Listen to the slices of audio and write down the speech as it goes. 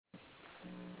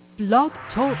Blog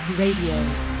Talk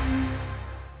Radio.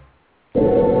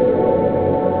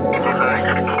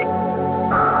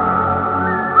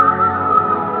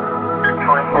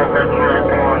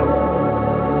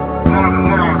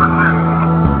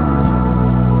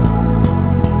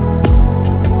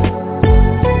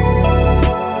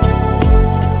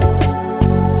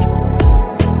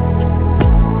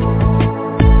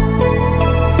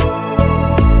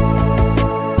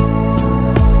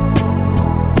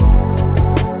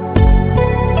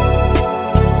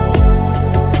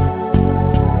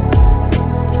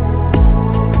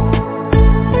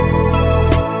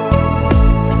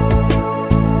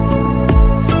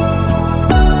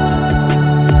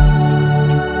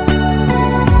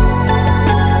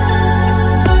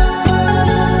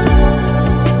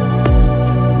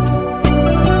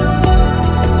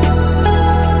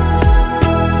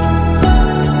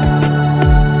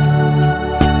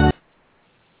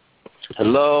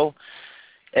 Hello,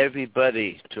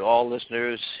 everybody, to all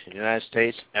listeners in the United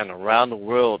States and around the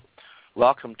world.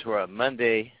 Welcome to our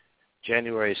Monday,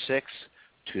 January 6th,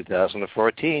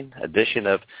 2014 edition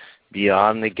of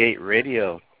Beyond the Gate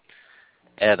Radio.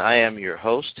 And I am your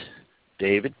host,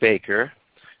 David Baker,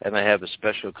 and I have a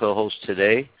special co-host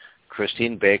today,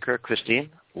 Christine Baker.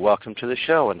 Christine, welcome to the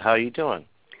show, and how are you doing?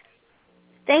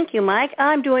 Thank you, Mike.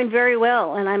 I'm doing very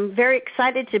well, and I'm very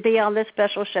excited to be on this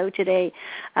special show today.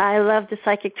 I love the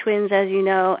Psychic Twins, as you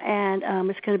know, and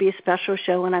it's going to be a special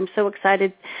show, and I'm so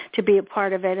excited to be a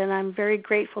part of it, and I'm very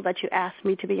grateful that you asked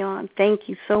me to be on. Thank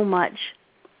you so much.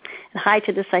 And hi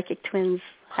to the Psychic Twins.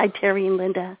 Hi, Terry and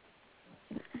Linda.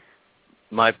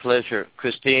 My pleasure.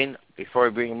 Christine, before I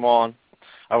bring them on,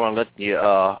 I want to let the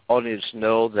audience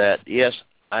know that, yes,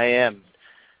 I am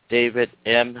David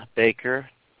M. Baker,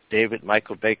 David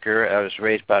Michael Baker. I was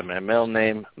raised by my middle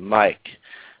name, Mike,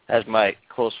 as my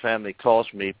close family calls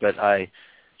me, but I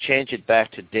changed it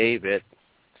back to David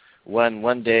when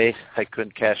one day I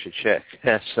couldn't cash a check.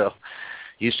 So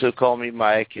you still call me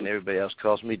Mike, and everybody else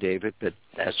calls me David, but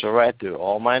that's all right. They're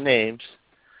all my names,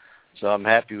 so I'm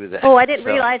happy with that. Oh, I didn't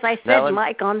realize I said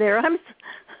Mike on there.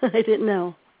 I didn't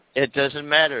know. It doesn't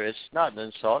matter. It's not an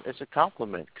insult. It's a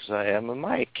compliment because I am a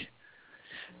Mike.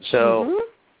 So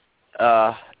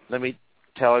let me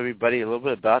tell everybody a little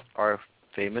bit about our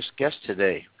famous guest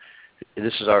today.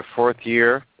 This is our fourth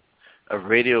year of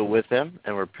radio with them,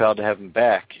 and we're proud to have them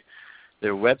back.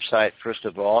 Their website, first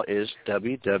of all, is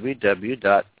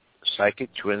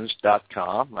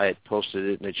www.psychictwins.com. I had posted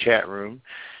it in the chat room,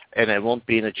 and I won't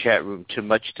be in the chat room too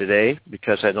much today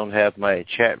because I don't have my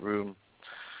chat room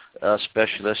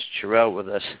specialist, Sherelle, with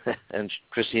us, and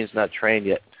Christine's not trained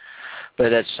yet.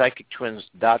 But at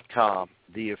psychictwins.com,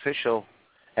 the official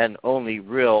and only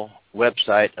real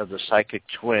website of the Psychic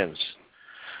Twins.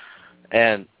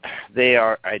 And they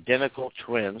are identical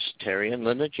twins, Terry and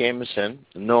Linda Jameson,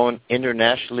 known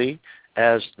internationally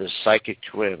as the Psychic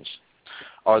Twins,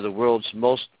 are the world's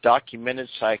most documented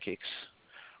psychics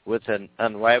with an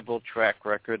unrivaled track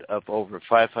record of over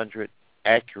 500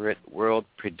 accurate world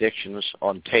predictions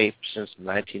on tape since the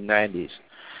 1990s.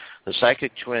 The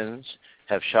Psychic Twins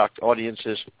have shocked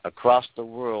audiences across the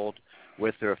world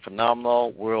with their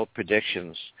phenomenal world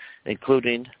predictions,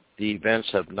 including the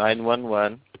events of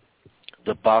 9/11,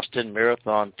 the Boston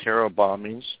Marathon terror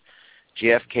bombings,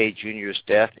 JFK Jr.'s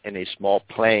death in a small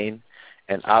plane,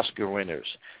 and Oscar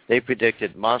winners. They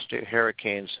predicted monster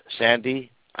hurricanes Sandy,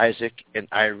 Isaac, and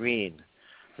Irene,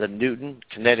 the Newton,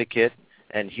 Connecticut,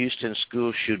 and Houston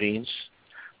school shootings,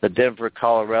 the Denver,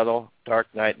 Colorado Dark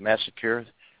Night Massacre,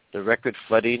 the record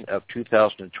flooding of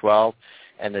 2012,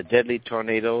 and the deadly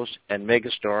tornadoes and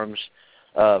megastorms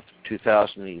of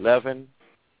 2011,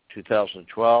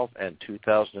 2012, and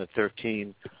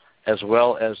 2013, as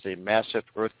well as the massive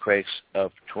earthquakes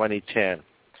of 2010.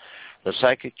 The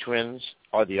Psychic Twins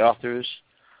are the authors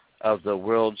of the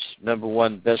world's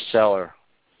 #1 bestseller,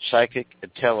 Psychic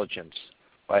Intelligence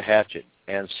by Hatchet,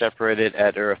 and Separated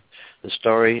at Earth, the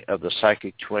story of the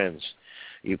Psychic Twins.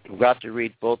 You've got to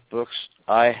read both books.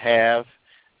 I have,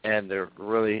 and they're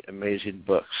really amazing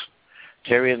books.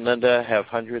 Terry and Linda have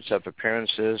hundreds of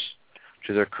appearances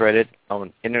to their credit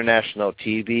on international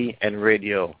TV and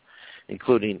radio,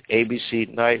 including ABC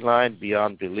Nightline,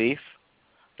 Beyond Belief,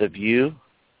 The View,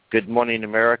 Good Morning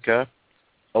America,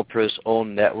 Oprah's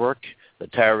own network, The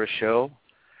Tyra Show,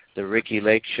 The Ricky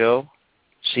Lake Show,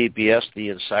 CBS The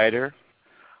Insider,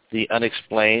 The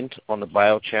Unexplained on the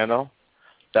Bio Channel,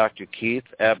 Dr. Keith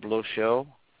Abloh Show,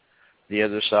 The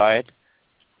Other Side,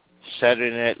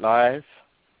 Saturday Night Live,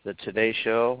 The Today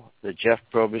Show, The Jeff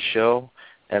Probst Show,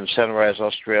 and Sunrise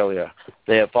Australia.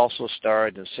 They have also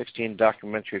starred in 16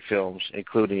 documentary films,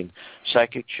 including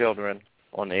Psychic Children,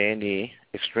 on A&E,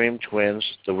 Extreme Twins,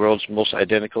 the world's most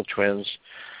identical twins,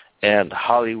 and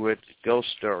Hollywood Ghost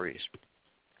Stories.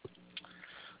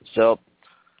 So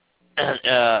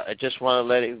I just want to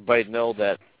let everybody know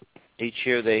that each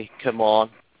year they come on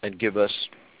and give us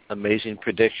amazing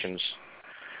predictions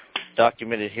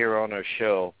documented here on our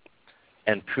show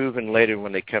and proven later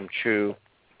when they come true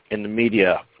in the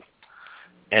media.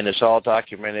 And it's all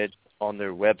documented on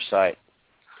their website.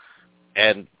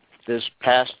 And this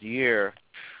past year,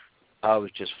 I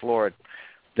was just floored.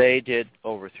 They did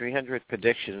over 300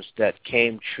 predictions that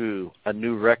came true, a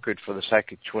new record for the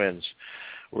Psychic Twins.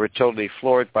 We're totally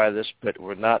floored by this, but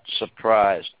we're not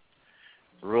surprised.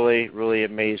 Really, really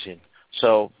amazing.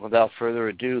 So without further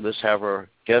ado, let's have our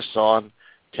guests on,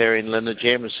 Terry and Linda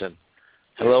Jameson.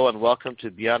 Hello and welcome to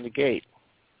Beyond the Gate.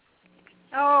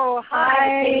 Oh,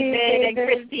 hi, David and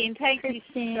Christine. Thank you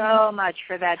so much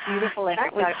for that beautiful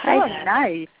introduction. That was so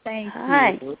nice. Thank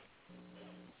Hi. you.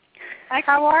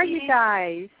 How are you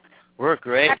guys? We're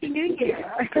great. Happy New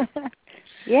Year.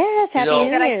 Yes, Happy New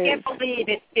Year. I can't believe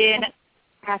it's been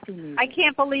Happy New Year. I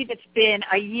can't believe it's been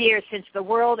a year since the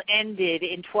world ended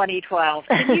in 2012.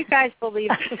 Can you guys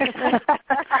believe it?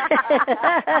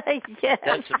 Yes.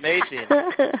 That's amazing.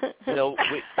 You know,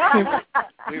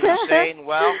 we were saying,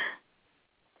 well,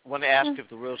 when I asked if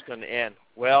the world's going to end,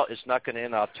 well, it's not going to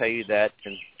end. I'll tell you that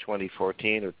in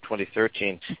 2014 or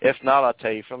 2013. If not, I'll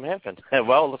tell you from heaven.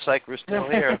 Well, it looks like we're still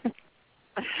here.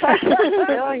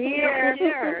 Still here.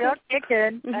 Still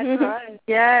kicking. That's right.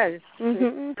 Yes.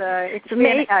 Mm-hmm. It's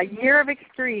been a year of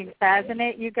extremes, hasn't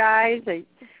it, you guys?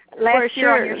 Last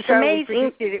year on your it's show, amazing.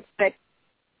 we predicted it, but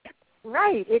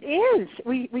right, it is.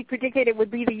 We predicted it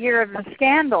would be the year of the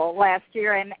scandal last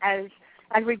year, and as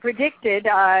we predicted,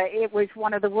 it was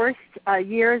one of the worst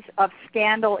years of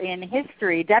scandal in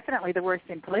history, definitely the worst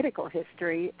in political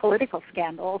history, political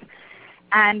scandals.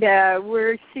 And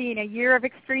we're seeing a year of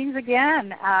extremes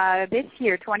again. This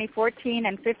year, 2014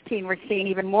 and 15, we're seeing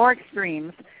even more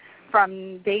extremes,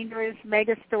 from dangerous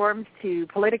megastorms to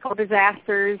political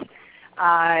disasters.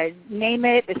 Name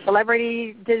it, the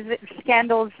celebrity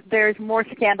scandals. There's more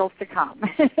scandals to come.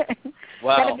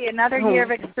 Wow. It's going to be another year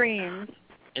of extremes.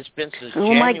 It's been since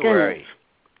January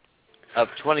of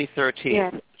 2013.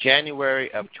 Yes.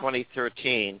 January of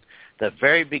 2013, the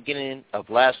very beginning of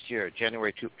last year,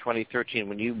 January 2013,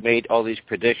 when you made all these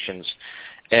predictions,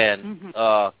 and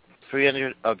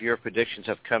 300 of your predictions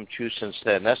have come true since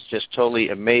then. That's just totally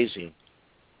amazing.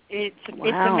 It's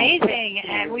amazing,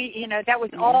 and that was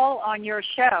all on your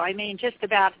show. I mean, just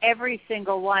about every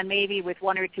single one, maybe with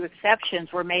one or two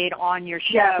exceptions, were made on your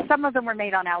show. Yeah, some of them were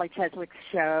made on Allie Cheswick's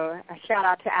show. A shout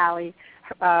out to Allie.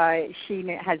 She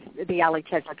has the Allie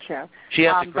Cheswick show. She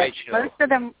has a great show. Most of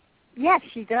them, yes,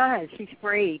 she does. She's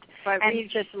great. But we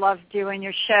just love doing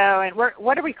your show. And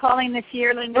what are we calling this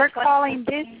year, Linda? We're calling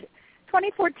this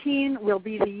 2014 will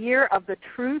be the year of the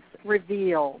truth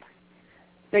revealed.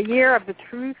 The year of the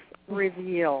truth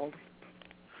revealed.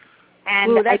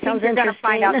 And I think you're going to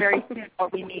find out very soon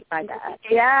what we mean by that.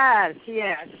 Yes.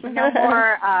 No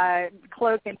more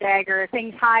cloak and dagger,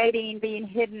 things hiding, being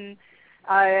hidden.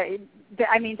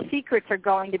 Secrets are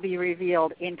going to be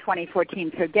revealed in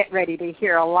 2014, so get ready to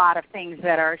hear a lot of things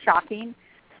that are shocking,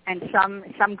 and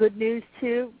some good news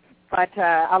too, but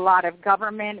a lot of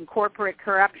government and corporate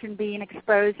corruption being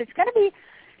exposed. It's going to be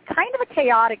kind of a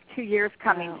chaotic 2 years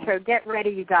coming, so get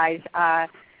ready, you guys.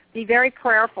 Be very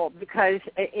prayerful, because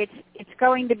it's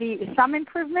going to be some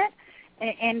improvement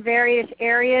in various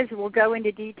areas. We'll go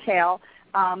into detail,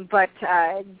 but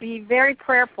be very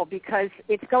prayerful, because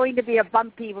it's going to be a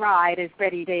bumpy ride, as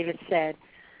Betty Davis said.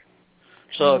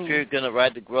 So if you're going to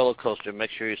ride the roller coaster,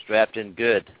 make sure you're strapped in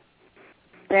good.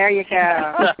 There you go.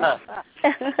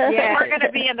 Yeah, we're going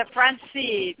to be in the front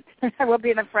seat. We'll be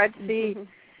in the front seat.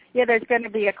 Yeah, there's going to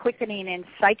be a quickening in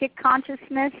psychic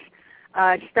consciousness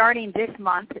starting this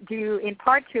month, due in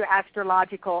part to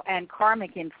astrological and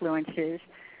karmic influences.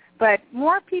 But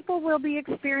more people will be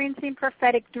experiencing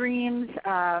prophetic dreams,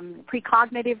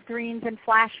 precognitive dreams and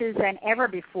flashes than ever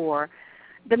before.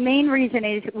 The main reason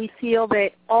is we feel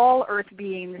that all Earth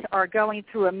beings are going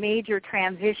through a major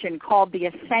transition called the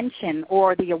ascension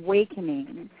or the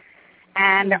awakening.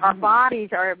 And our bodies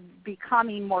are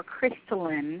becoming more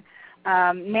crystalline.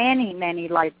 Many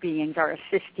light beings are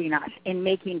assisting us in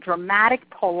making dramatic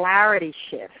polarity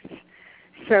shifts.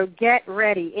 So get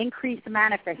ready. Increased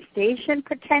manifestation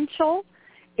potential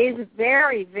is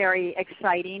very, very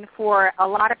exciting for a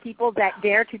lot of people that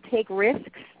dare to take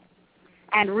risks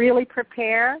and really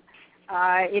prepare.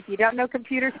 If you don't know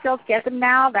computer skills, get them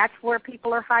now. That's where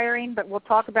people are hiring, but we'll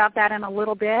talk about that in a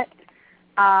little bit.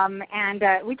 And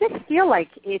we just feel like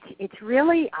it's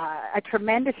really a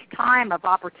tremendous time of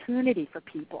opportunity for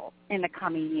people in the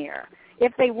coming year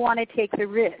if they want to take the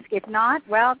risk. If not,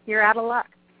 well, you're out of luck.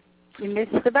 You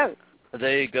missed the boat.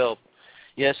 There you go.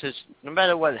 Yes, it's no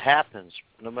matter what happens,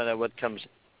 no matter what comes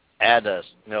at us,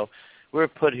 we're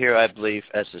put here, I believe,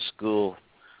 as a school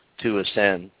to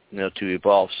ascend, to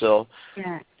evolve. So,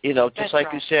 just like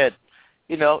you said,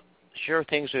 sure,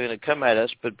 things are going to come at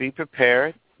us, but be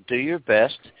prepared, do your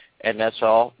best, and that's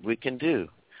all we can do.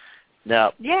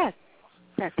 Now, yes,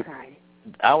 that's right.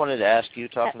 I wanted to ask you,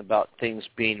 talking about things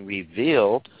being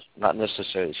revealed, not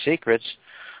necessarily secrets,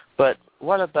 but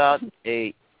what about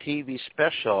a TV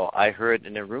special I heard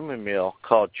in a rumor mill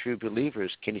called True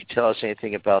Believers? Can you tell us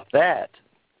anything about that?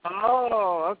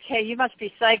 Oh, okay. You must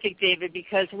be psychic, David,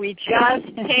 because we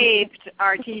just taped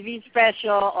our TV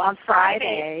special on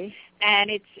Friday, and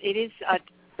it is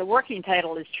the working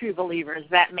title is True Believers.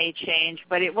 That may change,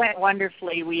 but it went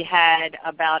wonderfully. We had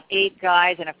about 8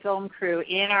 guys and a film crew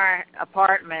in our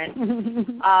apartment.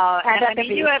 And I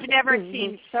mean, you have never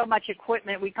seen so much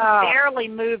equipment. We could barely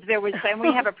move. And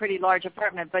we have a pretty large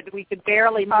apartment, but we could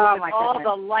barely move all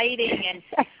the lighting and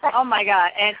oh my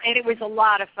God! And it was a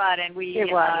lot of fun. And we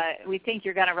think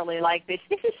you're going to really like this.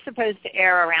 This is supposed to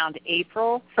air around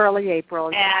early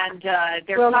April, and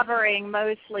they're covering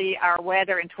mostly our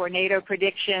weather and tornado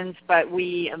predictions. But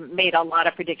we made a lot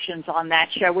of predictions on that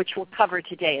show, which we'll cover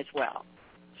today as well.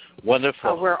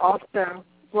 Wonderful. We're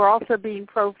also being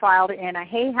profiled in a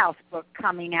Hay House book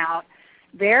coming out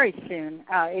very soon.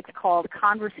 It's called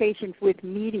Conversations with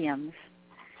Mediums,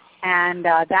 and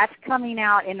that's coming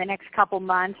out in the next couple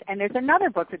months. And there's another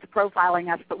book that's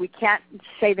profiling us, but we can't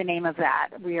say the name of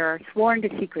that. We are sworn to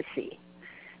secrecy.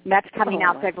 And that's coming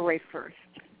out February 1st.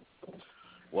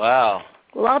 Wow.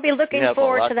 Well, I'll be looking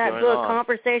forward to that book,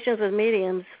 Conversations with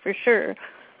Mediums, for sure.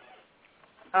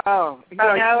 You'll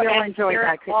enjoy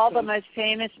that. All the most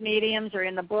famous mediums are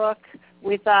in the book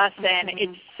with us, and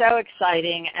it's so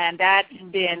exciting. And that's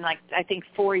been, I think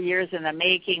 4 years in the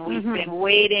making. We've been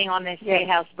waiting on this Hay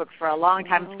House book for a long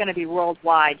time. It's going to be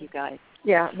worldwide, you guys.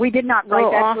 Yeah, we did not write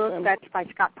that book. That's by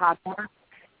Scott Podmore.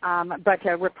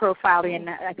 But we're profiled in,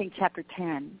 I think, Chapter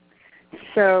 10.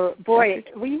 So, boy,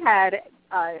 we had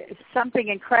something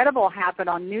incredible happened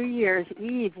on New Year's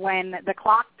Eve when the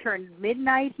clock turned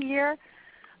midnight here.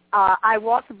 I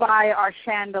walked by our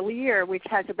chandelier, which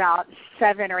has about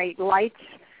 7 or 8 lights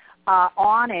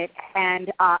on it, and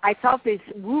I felt this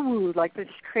woo-woo, like this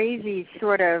crazy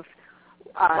sort of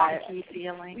funky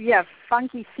feeling. Yeah,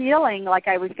 funky feeling, like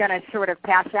I was going to sort of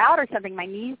pass out or something. My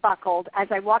knees buckled as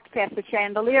I walked past the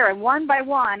chandelier, and one by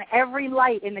one, every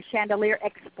light in the chandelier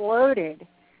exploded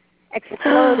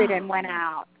and went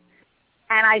out.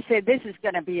 And I said, this is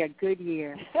going to be a good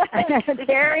year.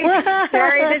 Terry,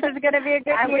 this is going to be a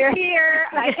good year. I was here.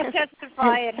 I can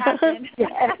testify it happened.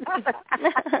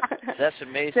 That's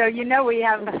amazing. So, we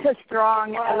have a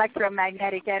strong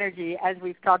electromagnetic energy, as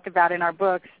we've talked about in our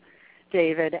books,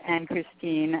 David and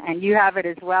Christine, and you have it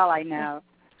as well, I know.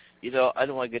 I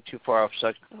don't want to get too far off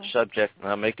subject, and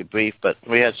I'll make it brief, but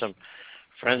we had some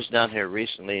friends down here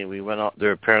recently, and we went out.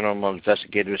 They're paranormal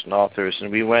investigators and authors,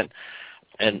 and we went,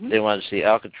 and they wanted to see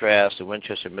Alcatraz, the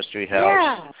Winchester Mystery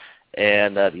House,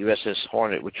 and the USS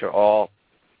Hornet, which are all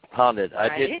haunted.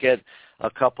 Right. I did get a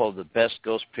couple of the best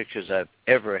ghost pictures I've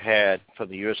ever had from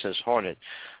the USS Hornet,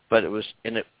 but it was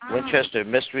in the Winchester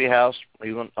Mystery House.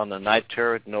 We went on the night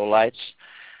turret, no lights,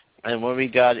 and when we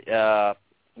got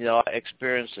I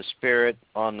experienced a spirit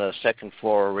on the second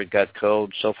floor where we got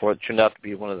code, so forth. It turned out to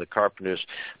be one of the carpenters.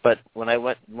 But when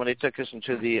they took us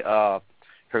into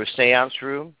her seance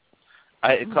room,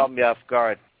 it caught me off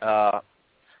guard. I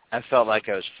felt like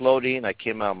I was floating. I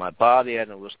came out of my body. I didn't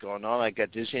know what was going on. I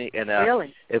got dizzy. And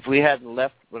really? If we hadn't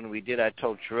left when we did, I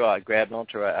told Cheryl, I grabbed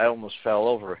onto her. I almost fell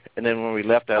over. And then when we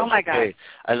left, I was okay.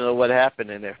 I don't know what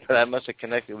happened in there, but I must have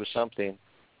connected with something.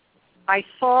 I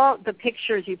saw the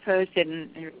pictures you posted,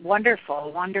 and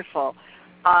wonderful, wonderful.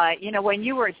 When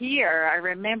you were here, I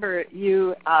remember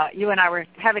you and I were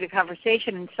having a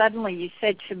conversation, and suddenly you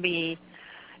said to me,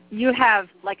 you have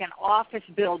like an office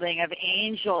building of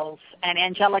angels and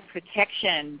angelic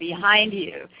protection behind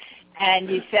you. And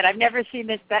you said, I've never seen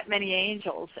that many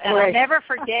angels. And I'll never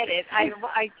forget it.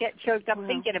 I get choked up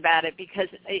thinking about it because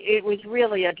it was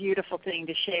really a beautiful thing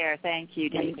to share. Thank you,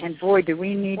 David. And boy, do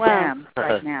we need them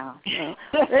right now.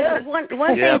 One thing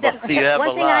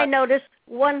I noticed,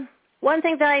 one One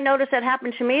thing that I noticed that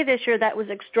happened to me this year that was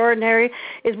extraordinary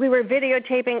is we were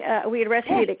videotaping, we had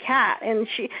rescued a cat, and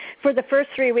for the first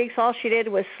 3 weeks, all she did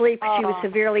was sleep. She was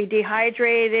severely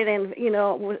dehydrated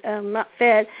and, not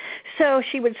fed. So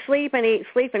she would sleep and eat,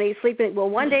 sleep and eat, sleep and eat. Well,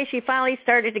 one day she finally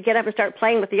started to get up and start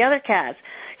playing with the other cats.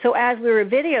 So as we were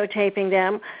videotaping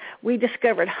them, we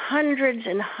discovered hundreds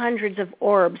and hundreds of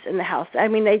orbs in the house. I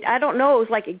mean, I don't know, it was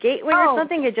like a gateway or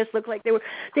something. It just looked like they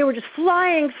were just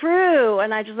flying through,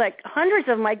 and I just hundreds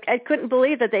of them. I couldn't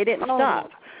believe that they didn't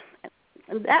stop.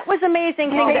 And that was an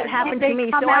amazing thing that happened to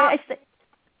me. So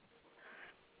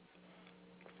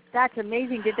that's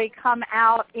amazing. Did they come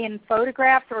out in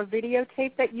photographs or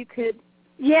videotape that you could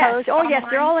Yes. post Oh, online? yes,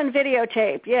 they're all in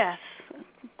videotape. Yes.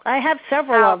 I have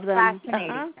several of them.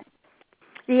 Fascinating.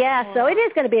 Yeah, so it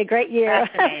is going to be a great year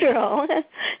after all.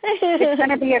 It's going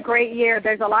to be a great year.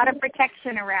 There's a lot of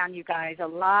protection around you guys, a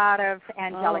lot of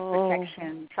angelic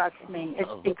protection. Trust me. It's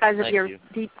because of your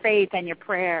deep faith and your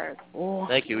prayers.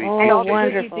 Thank you. And all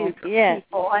wonderful. You do for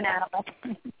people and animals.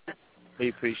 We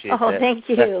appreciate that. Oh, thank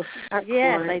you.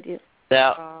 Yes, I do.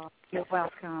 Now, you're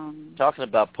welcome. Talking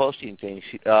about posting things,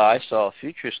 I saw a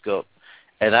Futurescope,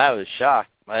 and I was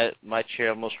shocked. My chair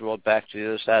almost rolled back to the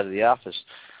other side of the office.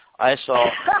 I saw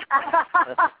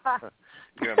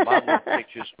your modeling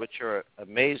pictures, which are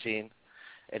amazing,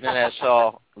 and then I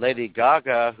saw Lady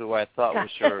Gaga, who I thought was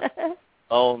her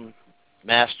own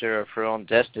master of her own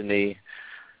destiny.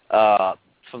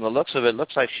 From the looks of it,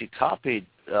 looks like she copied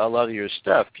a lot of your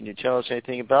stuff. Can you tell us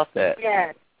anything about that?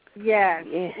 Yes.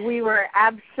 We were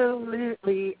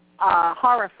absolutely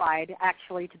horrified,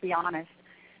 actually, to be honest.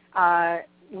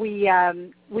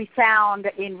 We found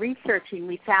in researching,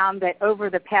 that over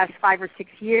the past 5 or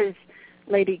 6 years,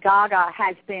 Lady Gaga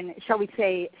has been, shall we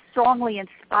say, strongly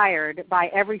inspired by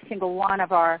every single one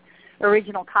of our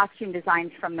original costume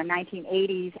designs from the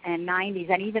 1980s and 90s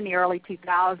and even the early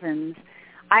 2000s.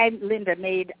 Linda,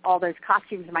 made all those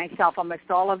costumes myself, almost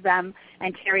all of them,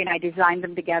 and Terry and I designed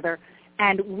them together.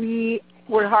 And we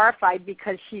were horrified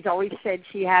because she's always said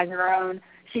she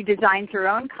designs her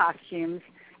own costumes.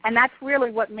 And that's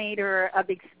really what made her a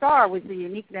big star, was the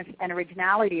uniqueness and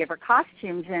originality of her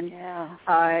costumes.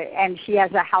 And she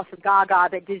has a house of Gaga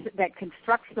that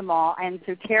constructs them all. And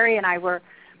so Terry and I were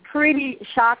pretty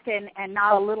shocked and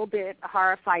not a little bit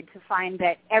horrified to find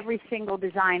that every single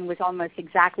design was almost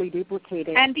exactly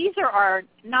duplicated. And these are our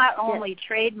not only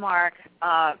trademark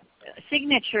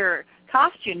signature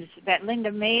costumes that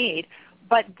Linda made,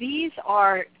 but these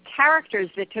are characters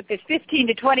that took us 15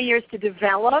 to 20 years to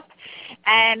develop,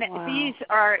 and these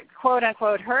are,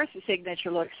 quote-unquote, her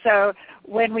signature looks. So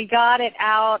when we got it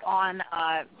out on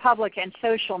public and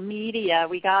social media,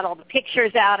 we got all the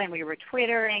pictures out, and we were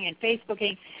Twittering and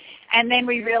Facebooking, and then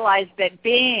we realized that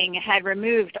Bing had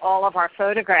removed all of our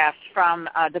photographs from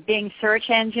the Bing search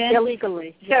engine.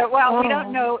 Illegally. So, we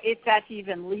don't know if that's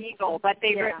even legal, but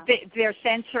they're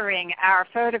censoring our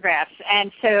photographs.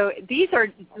 And so these are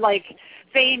like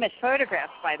famous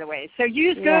photographs, by the way. So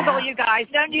use Google, you guys.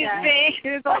 Don't use Bing.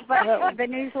 Google, but the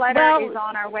newsletter is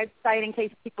on our website in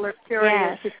case people are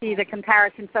curious to see the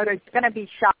comparison photos. It's going to be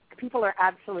shocked. People are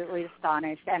absolutely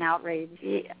astonished and outraged.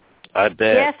 Yeah. I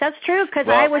bet. Yes, that's true, because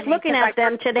I was looking at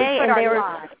them today, and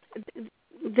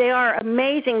they are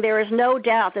amazing. There is no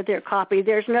doubt that they're copied.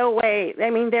 There's no way. I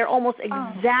mean, they're almost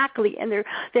exactly, and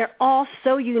they're all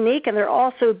so unique, and they're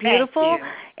all so beautiful.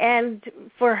 And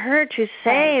for her to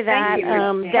say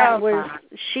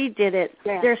she did it.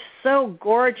 They're so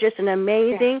gorgeous and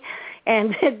amazing,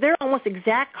 and they're almost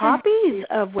exact copies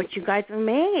of what you guys have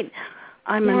made.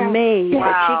 I'm amazed.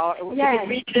 Wow.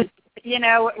 We just,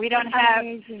 we don't have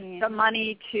the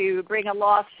money to bring a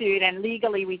lawsuit, and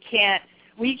legally we can't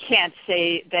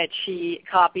say that she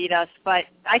copied us, but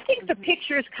I think the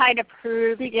pictures kind of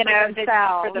prove,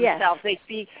 for themselves. They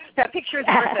speak. The pictures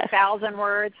are worth 1,000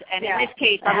 words, and in this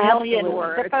case, a million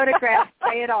words. The photographs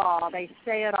say it all. They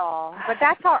say it all. But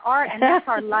that's our art, and that's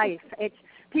our life.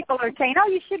 People are saying, "Oh,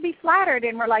 you should be flattered,"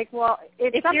 and we're like, "Well,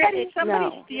 if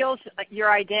somebody steals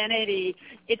your identity,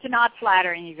 it's not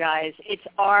flattering, you guys. It's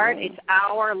art. It's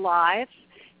our lives."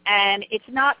 And it's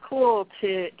not cool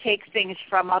to take things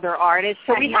from other artists.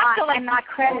 So we have to not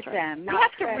credit them. We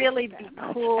have to really be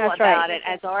cool about it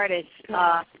as artists.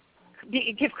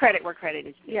 Give credit where credit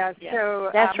is due. Yeah. So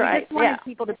that's right. We just wanted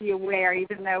people to be aware,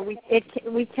 even though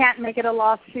we can't make it a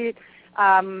lawsuit.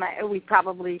 We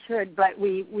probably should, but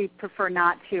we prefer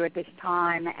not to at this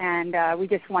time. And we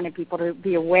just wanted people to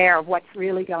be aware of what's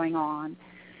really going on.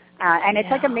 And it's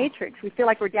like a matrix. We feel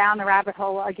like we're down the rabbit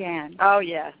hole again. Oh,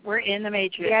 yeah. We're in the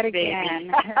matrix, yet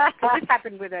again. This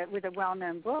happened with a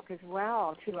well-known book as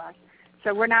well to us.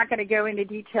 So we're not going to go into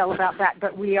detail about that,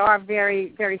 but we are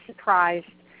very, very surprised.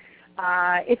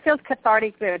 It feels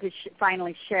cathartic, though, to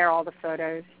finally share all the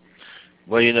photos.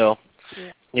 Well,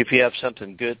 if you have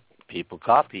something good, people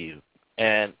copy you.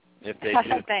 And if they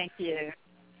do, thank you.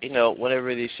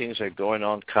 Whenever these things are going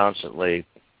on constantly,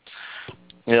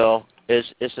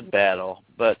 it's a battle.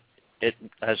 But it,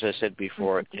 as I said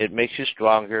before, it makes you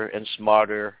stronger and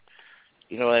smarter.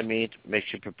 You know what I mean? It makes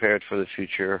you prepared for the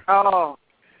future. Oh,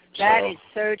 that is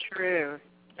so true.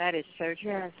 That is so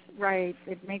true. Yes, right.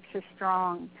 It makes us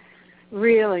strong,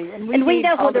 really. And we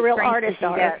know who the real artists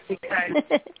are.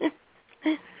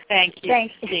 Thank you.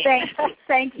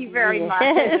 Thank you very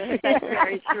much. That's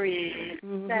very sweet.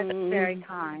 That's very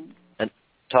kind. And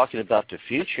talking about the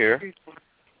future,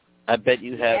 I bet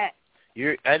you have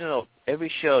I don't know,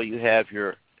 every show you have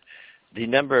the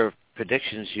number of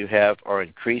predictions you have are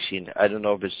increasing. I don't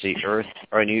know if it's the Earth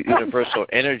or universal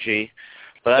energy,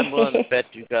 but I'm willing to bet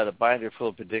you've got a binder full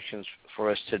of predictions for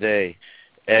us today.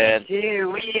 And we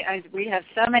do. We have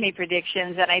so many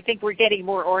predictions, and I think we're getting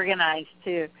more organized,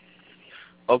 too.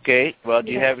 Okay. Well,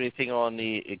 do you have anything on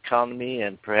the economy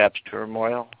and perhaps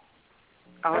turmoil?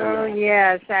 Oh,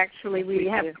 yes. Actually, we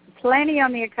have plenty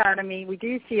on the economy. We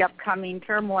do see upcoming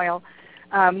turmoil,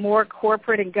 more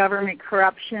corporate and government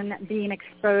corruption being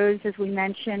exposed, as we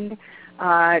mentioned,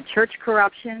 church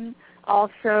corruption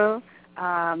also.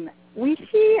 We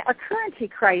see a currency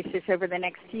crisis over the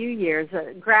next few years,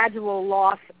 a gradual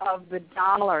loss of the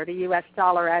dollar, the U.S.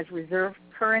 dollar as reserve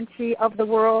currency of the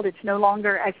world. It's no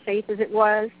longer as safe as it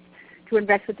was to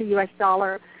invest with the U.S.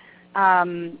 dollar.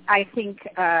 I think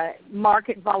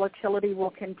market volatility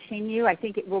will continue. I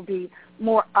think it will be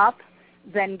more up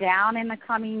than down in the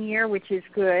coming year, which is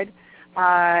good.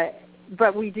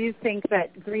 But we do think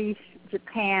that Greece,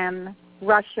 Japan,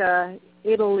 Russia,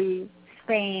 Italy,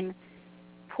 Spain,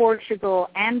 Portugal,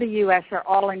 and the U.S. are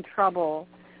all in trouble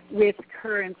with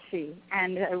currency,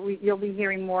 and you'll be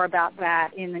hearing more about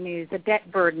that in the news. The debt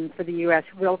burden for the U.S.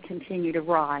 will continue to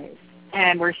rise.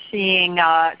 And we're seeing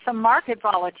some market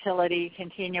volatility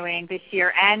continuing this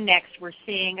year and next. We're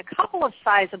seeing a couple of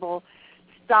sizable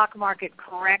stock market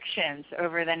corrections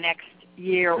over the next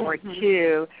year or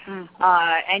two.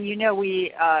 And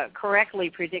we correctly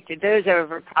predicted those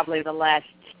over probably the last,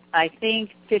 I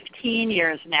think, 15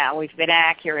 years now. We've been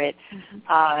accurate,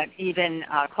 even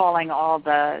calling all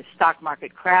the stock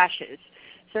market crashes.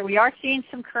 So we are seeing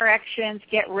some corrections.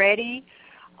 Get ready.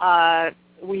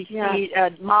 We see a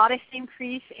modest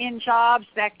increase in jobs.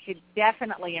 That could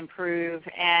definitely improve,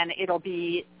 and it'll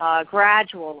be a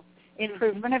gradual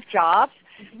improvement of jobs.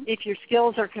 If your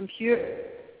skills are computer,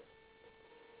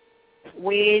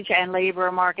 wage and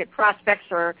labor market prospects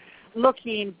are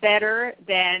looking better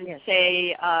than,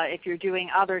 say, if you're doing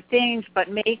other things, but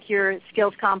make your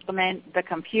skills complement the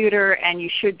computer, and you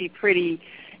should be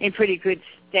in pretty good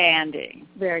standing.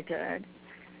 Very good.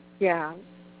 Yeah.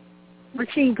 We're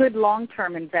seeing good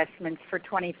long-term investments for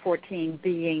 2014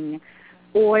 being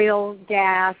oil,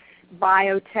 gas,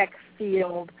 biotech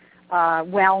field,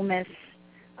 wellness.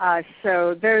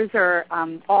 So those are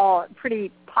all pretty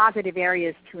positive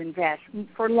areas to invest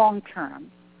for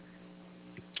long-term.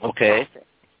 Okay.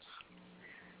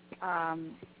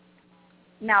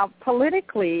 Now,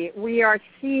 politically, we are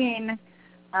seeing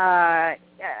a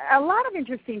lot of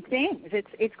interesting things.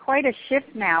 It's quite a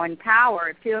shift now in power.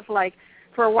 It feels like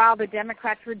for a while the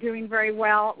Democrats were doing very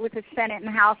well with the Senate and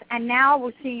the House, and now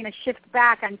we're seeing a shift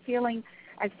back. I'm feeling,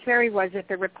 as Terry was, that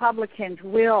the Republicans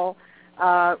will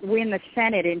win the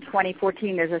Senate in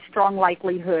 2014. There's a strong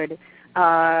likelihood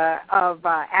of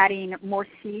adding more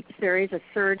seats. There is a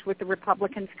surge with the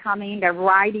Republicans coming. They're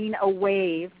riding a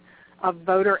wave of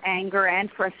voter anger and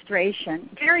frustration.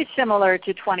 Very similar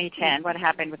to 2010, what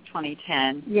happened with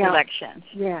 2010 elections.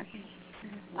 Yes.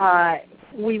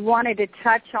 We wanted to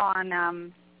touch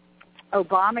on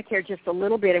Obamacare just a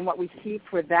little bit and what we see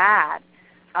for that.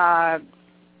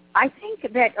 I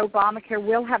think that Obamacare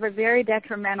will have a very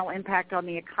detrimental impact on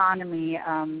the economy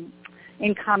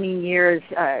in coming years.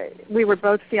 We were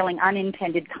both feeling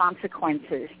unintended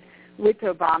consequences with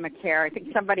Obamacare. I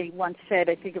think somebody once said,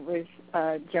 I think it was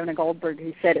Jonah Goldberg,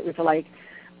 who said it was like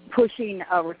pushing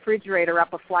a refrigerator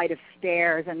up a flight of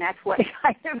stairs, and that's what it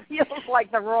kind of feels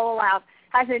like. The rollout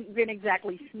hasn't been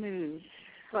exactly smooth.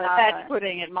 But that's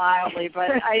putting it mildly. But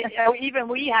even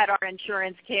we had our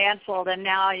insurance canceled, and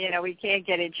now we can't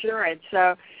get insurance.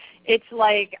 So it's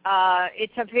like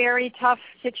it's a very tough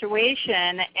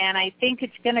situation, and I think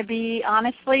it's going to be,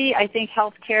 honestly, I think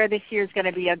healthcare this year is going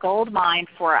to be a gold mine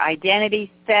for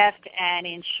identity theft and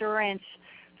insurance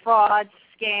frauds,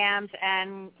 scams,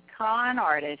 and con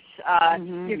artists.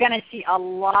 You're going to see a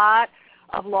lot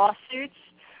of lawsuits.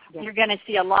 Yes. You're going to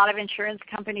see a lot of insurance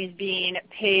companies being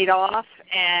paid off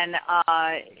and,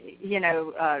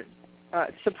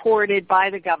 supported by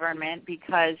the government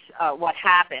because what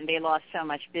happened, they lost so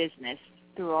much business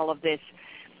through all of this.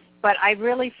 But I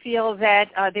really feel that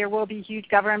there will be huge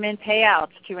government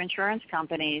payouts to insurance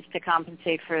companies to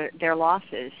compensate for their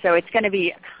losses. So it's going to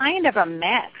be kind of a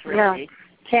mess, really.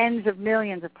 Yeah. Tens of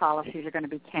millions of policies are going to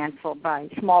be canceled by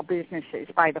small businesses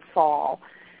by the fall.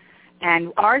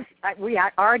 And our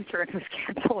insurance was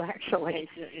canceled, actually.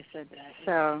 You said that.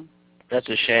 So that's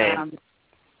a shame.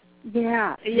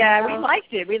 Yeah, we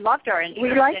liked it. We loved our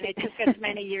insurance, and it took us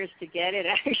many years to get it,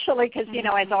 actually, because,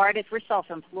 as artists, we're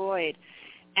self-employed,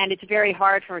 and it's very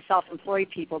hard for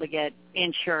self-employed people to get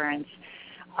insurance.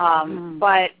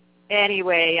 But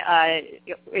anyway,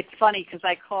 it's funny because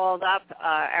I called up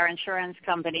our insurance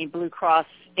company, Blue Cross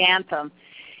Anthem,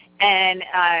 and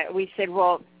we said,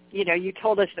 well, you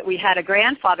told us that we had a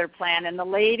grandfather plan, and the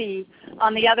lady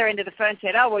on the other end of the phone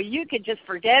said, oh, well, you could just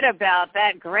forget about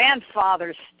that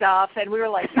grandfather stuff. And we were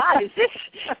like, God, is this,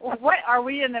 what, are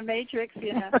we in the Matrix?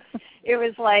 It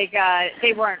was like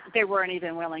they weren't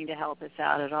even willing to help us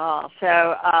out at all.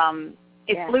 So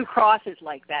if Blue Cross is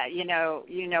like that,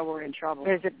 we're in trouble.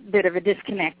 There's a bit of a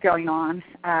disconnect going on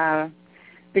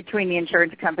between the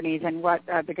insurance companies and what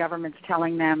the government's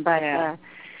telling them, but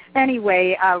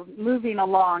anyway, moving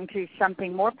along to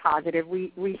something more positive,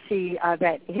 we see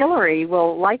that Hillary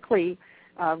will likely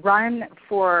run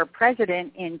for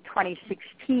president in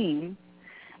 2016.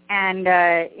 And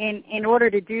in order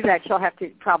to do that, she'll have to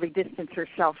probably distance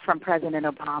herself from President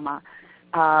Obama.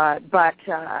 But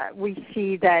we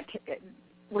see that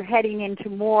we're heading into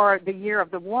more the year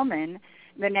of the woman.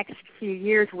 The next few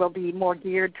years will be more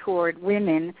geared toward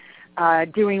women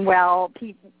doing well,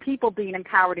 people being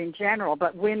empowered in general,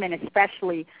 but women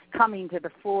especially coming to the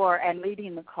fore and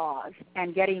leading the cause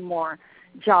and getting more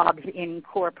jobs in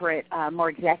corporate, more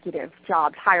executive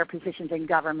jobs, higher positions in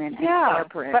government and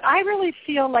corporate. But I really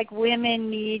feel like women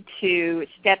need to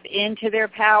step into their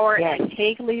power and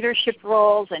take leadership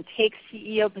roles and take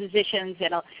CEO positions.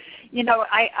 And,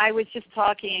 I was just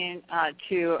talking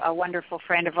to a wonderful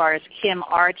friend of ours, Kim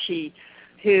Archie,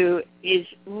 who is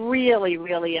really,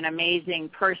 really an amazing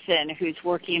person who's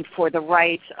working for the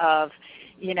rights of,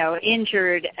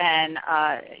 injured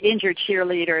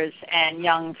cheerleaders and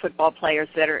young football players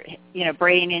that are,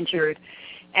 brain injured.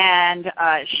 And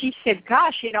she said,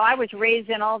 gosh, I was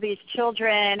raising all these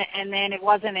children, and then it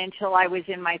wasn't until I was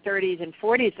in my 30s and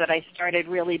 40s that I started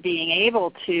really being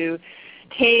able to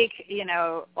take,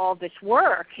 all this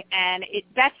work. And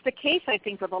that's the case, I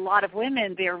think, with a lot of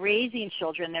women. They're raising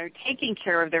children. They're taking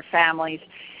care of their families.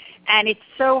 And it's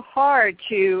so hard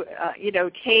to,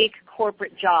 take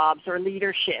corporate jobs or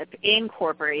leadership in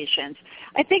corporations.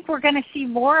 I think we're going to see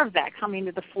more of that coming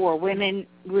to the fore, women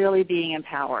really being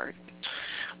empowered.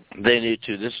 They need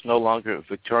to. This is no longer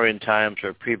Victorian times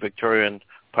or pre-Victorian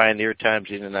pioneer times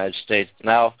in the United States.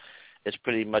 Now, it's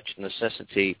pretty much a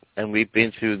necessity, and we've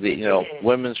been through the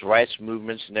women's rights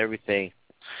movements and everything,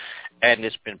 and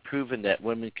it's been proven that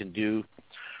women can do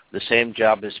the same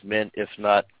job as men, if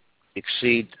not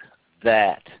exceed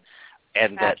that,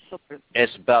 and that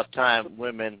it's about time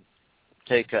women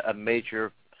take a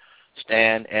major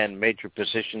stand and major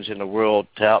positions in the world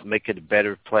to help make it a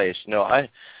better place.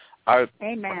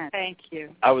 Amen. Thank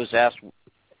you. I was asked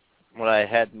when I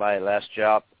had my last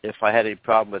job if I had any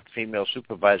problem with female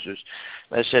supervisors.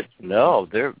 And I said, no,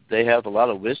 they have a lot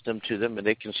of wisdom to them, and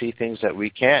they can see things that we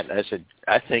can't. I said,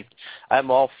 I think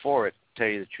I'm all for it, to tell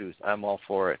you the truth. I'm all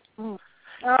for it.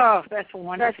 Oh, that's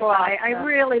wonderful. I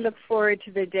really look forward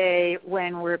to the day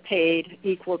when we're paid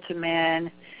equal to men.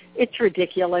 It's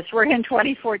ridiculous. We're in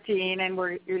 2014, and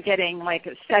you're getting like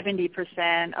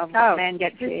 70% of men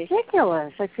get paid. It's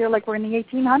ridiculous. I feel like we're in the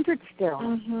 1800s still.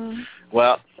 Mm-hmm.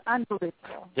 Well, it's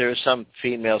unbelievable. There are some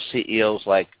female CEOs,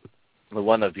 like the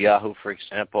one of Yahoo, for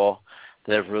example,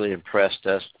 that have really impressed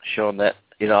us, showing that,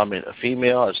 a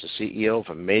female as the CEO of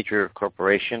a major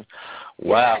corporation.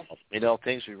 Wow. Yes.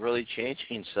 Things are really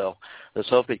changing, so let's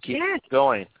hope it keeps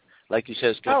going. Like you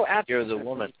said, it's good to hear the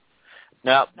woman.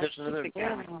 Now, there's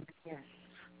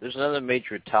another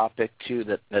major topic, too,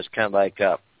 that's kind of like,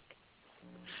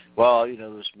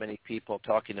 there's many people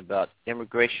talking about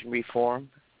immigration reform.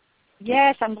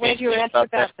 Yes, I'm glad you asked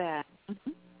about that.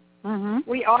 Mm-hmm. Mm-hmm.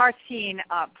 We are seeing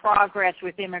progress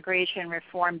with immigration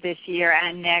reform this year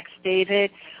and next,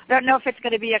 David. I don't know if it's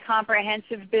going to be a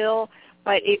comprehensive bill,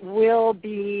 but it will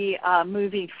be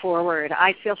moving forward.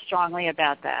 I feel strongly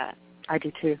about that. I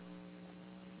do, too.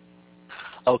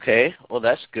 Okay, well,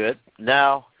 that's good.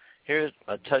 Now, here's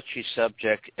a touchy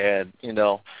subject, and,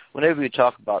 whenever we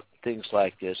talk about things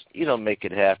like this. You don't make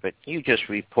it happen. You just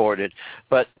report it.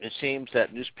 But it seems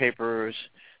that newspapers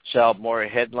sell more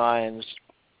headlines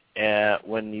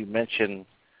when you mention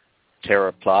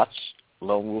terror plots,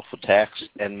 lone wolf attacks,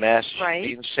 and mass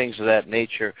shootings, things of that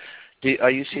nature.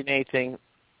 Are you seeing anything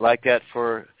like that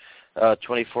for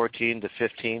 2014 to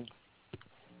 15?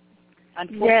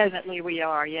 Unfortunately, we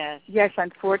are, yes. Yes,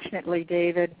 unfortunately,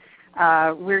 David.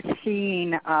 We're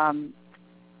seeing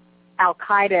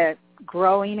Al-Qaeda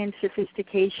growing in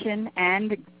sophistication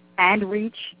and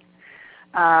reach.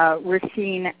 We're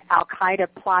seeing Al-Qaeda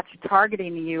plots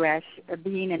targeting the U.S.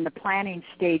 Being in the planning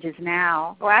stages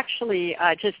now. Well, actually,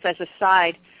 just as a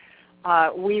side,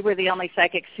 we were the only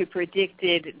psychics who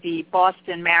predicted the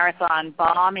Boston Marathon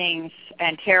bombings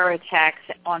and terror attacks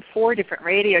on 4 different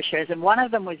radio shows, and one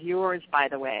of them was yours, by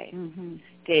the way,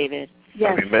 David.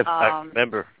 Yes. I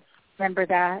remember. Remember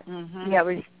that? Mm-hmm. Yeah, it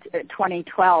was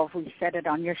 2012. We said it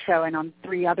on your show and on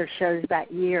 3 other shows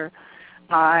that year.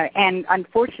 And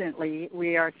unfortunately,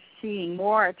 we are seeing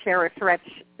more terror threats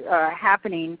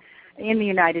happening in the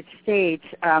United States.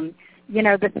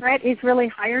 The threat is really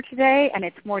higher today, and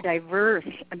it's more diverse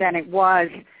than it was,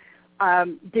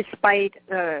 despite,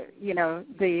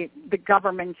 the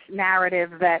government's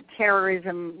narrative that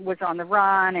terrorism was on the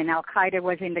run and Al-Qaeda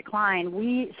was in decline.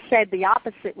 We said the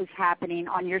opposite was happening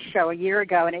on your show a year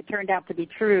ago, and it turned out to be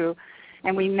true.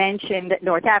 And we mentioned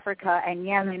North Africa and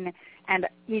Yemen and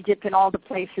Egypt and all the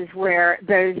places where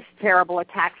those terrible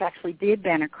attacks actually did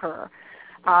then occur.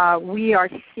 We are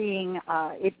seeing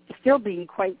it still being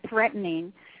quite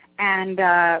threatening, and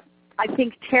I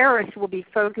think terrorists will be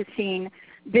focusing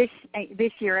this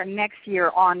year and next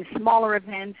year on smaller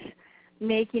events,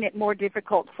 making it more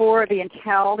difficult for the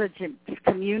intelligence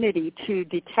community to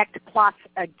detect plots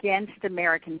against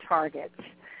American targets.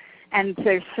 And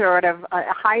there's sort of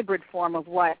a hybrid form of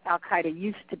what Al-Qaeda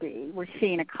used to be. We're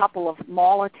seeing a couple of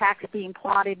mall attacks being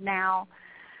plotted now.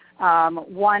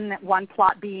 One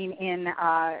plot being in,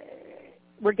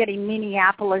 we're getting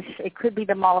Minneapolis. It could be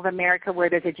the Mall of America where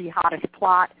there's a jihadist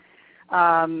plot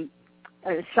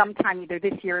sometime either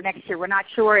this year or next year. We're not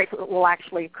sure if it will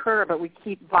actually occur, but we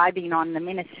keep vibing on the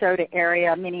Minnesota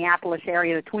area, Minneapolis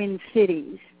area, the Twin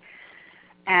Cities.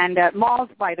 And malls,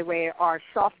 by the way, are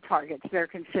soft targets. They're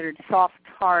considered soft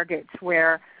targets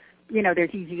where,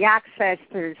 there's easy access,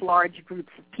 there's large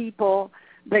groups of people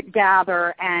that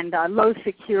gather, and low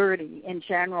security in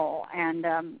general. And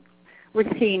we're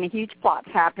seeing huge plots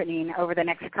happening over the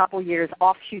next couple years,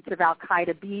 offshoots of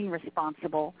Al-Qaeda being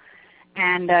responsible,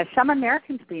 and some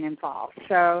Americans being involved.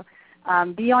 So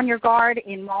be on your guard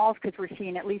in malls, because we're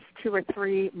seeing at least 2 or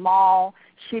 3 mall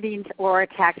shootings or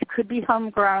attacks. Could be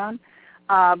homegrown,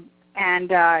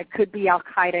 and could be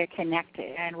Al-Qaeda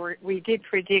connected. And we did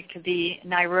predict the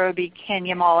Nairobi,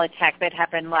 Kenya mall attack that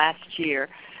happened last year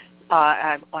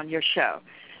on your show.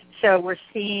 So we're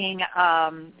seeing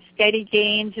steady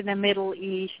gains in the Middle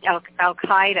East.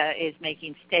 Al-Qaeda is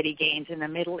making steady gains in the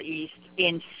Middle East,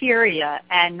 in Syria,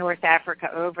 and North Africa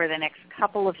over the next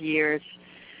couple of years.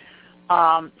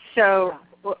 So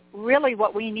really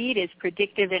what we need is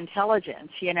predictive intelligence.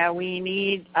 We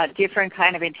need a different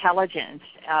kind of intelligence,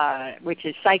 which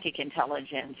is psychic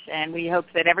intelligence. And we hope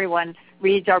that everyone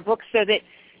reads our books so that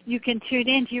you can tune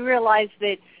in. Do you realize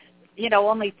that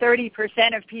only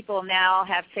 30% of people now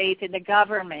have faith in the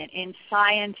government, in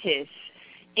scientists,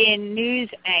 in news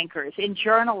anchors, in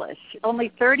journalists?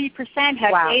 Only 30%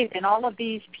 have faith in all of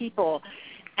these people,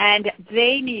 and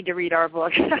they need to read our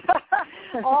book.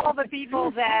 All the people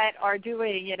that are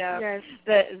doing, yes,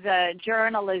 the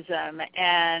journalism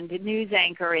and news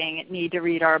anchoring need to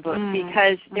read our book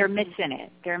because they're missing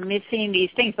it. They're missing these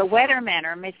things. The weathermen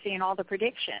are missing all the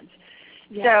predictions.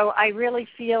 Yes. So I really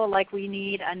feel like we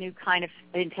need a new kind of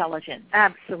intelligence.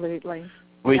 Absolutely.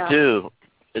 We do.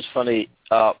 It's funny.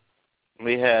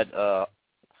 We had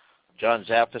John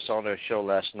Zappis on our show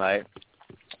last night.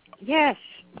 Yes.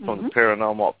 From the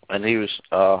paranormal, and he was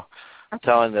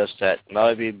telling us that not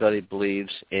everybody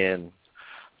believes in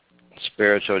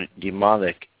spirits or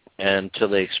demonic until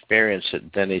they experience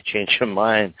it. Then they change their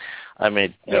mind. I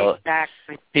mean,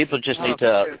 exactly. People just need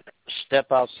to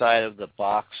step outside of the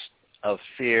box of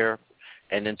fear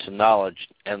and into knowledge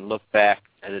and look back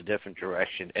at a different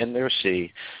direction, and they'll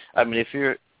see. I mean, if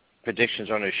your predictions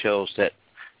on the shows that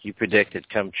you predicted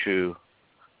come true,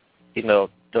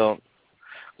 don't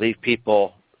leave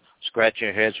people scratching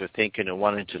their heads or thinking and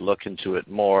wanting to look into it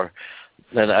more.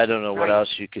 Then I don't know what else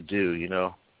you could do,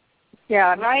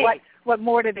 Yeah, right. what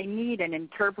more do they need? An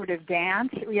interpretive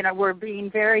dance? We're being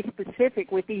very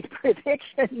specific with these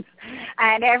predictions,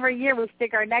 and every year we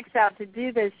stick our necks out to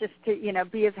do this just to,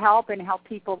 be of help and help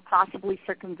people possibly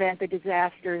circumvent the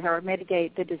disasters or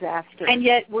mitigate the disasters. And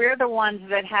yet we're the ones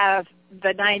that have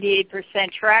the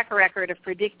 98% track record of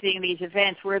predicting these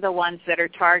events. We're the ones that are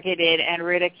targeted and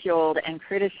ridiculed and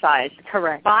criticized.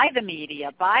 Correct. By the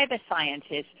media, by the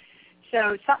scientists.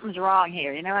 So something's wrong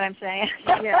here. You know what I'm saying?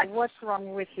 Yeah, what's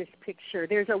wrong with this picture?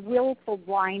 There's a willful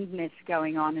blindness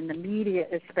going on in the media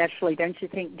especially, don't you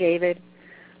think, David?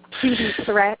 To these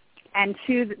threats and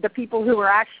to the people who are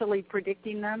actually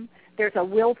predicting them, there's a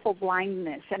willful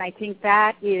blindness. And I think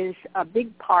that is a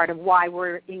big part of why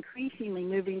we're increasingly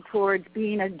moving towards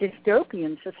being a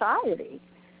dystopian society.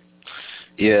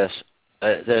 Yes,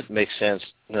 that makes sense.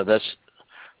 That's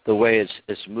the way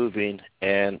it's moving,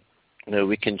 and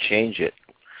we can change it.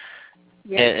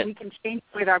 Yes, we can change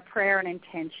it with our prayer and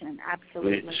intention,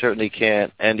 absolutely. We certainly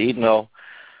can. And it's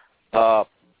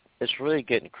really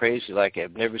getting crazy. Like,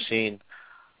 I've never seen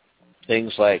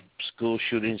things like school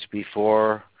shootings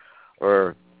before,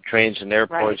 or trains and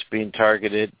airports being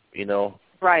targeted,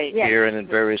 right. here and in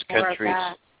various countries.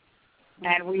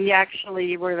 And we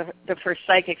actually were the first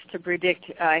psychics to predict,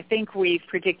 I think we've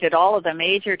predicted all of the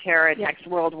major terror attacks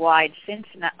worldwide since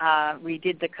we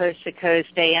did the Coast to Coast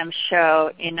AM show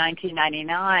in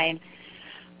 1999.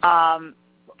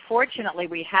 Fortunately,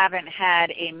 we haven't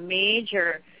had a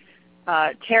major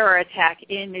terror attack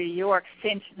in New York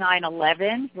since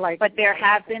 9/11, but there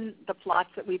have been the plots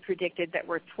that we predicted that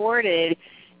were thwarted.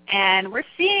 And we're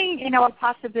seeing, a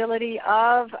possibility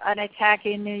of an attack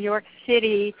in New York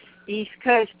City, East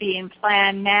Coast, being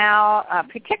planned now.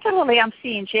 Particularly, I'm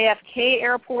seeing JFK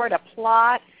Airport, a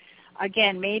plot,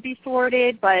 again, maybe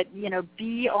thwarted, but,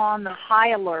 be on the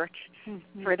high alert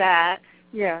for that.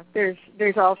 Yeah,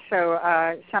 there's also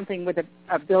something with a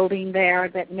building there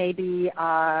that maybe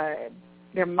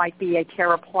there might be a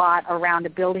terror plot around a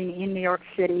building in New York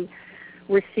City.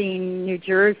 We're seeing New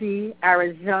Jersey,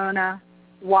 Arizona,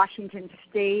 Washington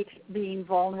State being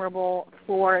vulnerable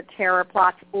for terror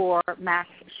plots or mass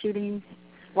shootings.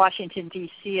 Washington,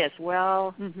 D.C. as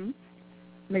well. Mm-hmm.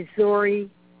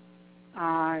 Missouri.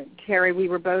 Terry, we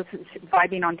were both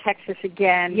vibing on Texas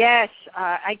again. Yes,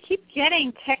 I keep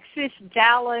getting Texas,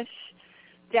 Dallas.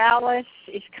 Dallas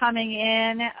is coming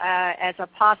in as a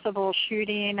possible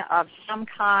shooting of some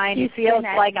kind. It feels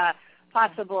like a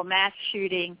possible mass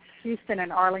shooting. Houston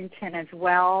and Arlington as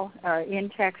well. In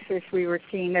Texas, we were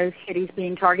seeing those cities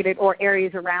being targeted, or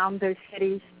areas around those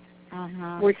cities.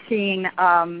 We're seeing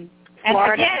and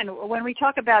again, when we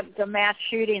talk about the mass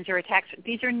shootings or attacks,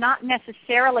 these are not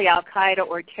necessarily Al-Qaeda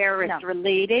or terrorist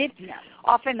related. No.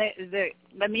 Often the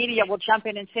media will jump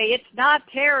in and say, it's not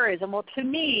terrorism. Well, to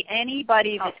me,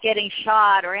 anybody that's getting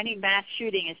shot or any mass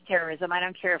shooting is terrorism. I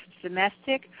don't care if it's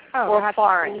domestic or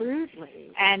foreign.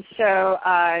 Absolutely. And so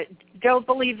don't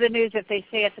believe the news if they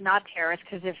say it's not terrorist,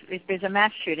 because if there's a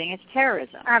mass shooting, it's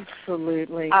terrorism.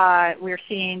 Absolutely. We're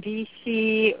seeing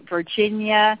D.C.,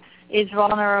 Virginia is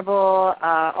vulnerable,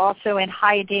 also in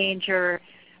high danger,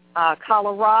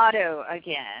 Colorado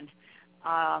again.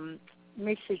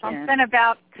 Michigan. Something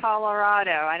about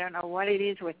Colorado. I don't know what it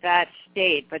is with that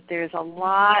state, but there's a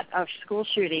lot of school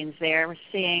shootings there. We're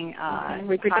seeing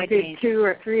we predicted 2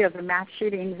 or 3 of the mass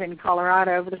shootings in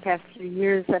Colorado over the past few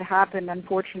years that happened,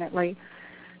 unfortunately.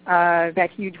 That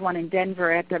huge one in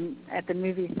Denver at the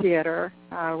movie theater,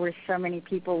 where so many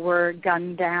people were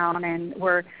gunned down, and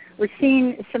we're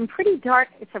seeing some pretty dark.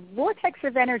 It's a vortex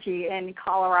of energy in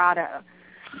Colorado.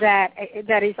 That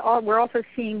is all. We're also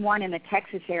seeing one in the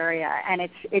Texas area, and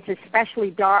it's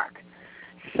especially dark.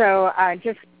 So I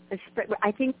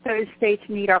think those states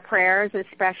need our prayers,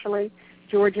 especially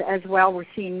Georgia as well. We're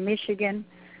seeing Michigan.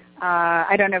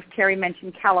 I don't know if Terry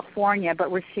mentioned California, but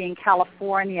we're seeing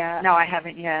California. No, I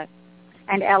haven't yet.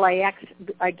 And LAX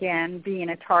again being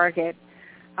a target.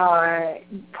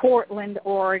 Portland,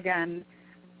 Oregon,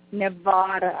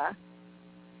 Nevada,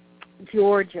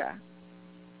 Georgia.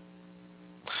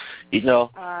 You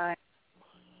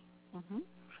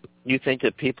think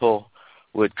that people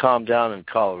would calm down in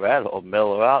Colorado or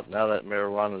mellow out now that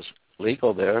marijuana's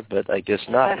legal there, but I guess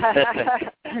not.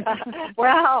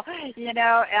 Well,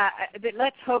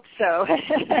 let's hope so.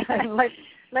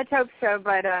 let's hope so,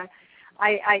 but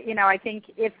I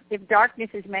think if darkness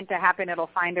is meant to happen, it'll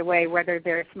find a way, whether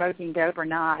they're smoking dope or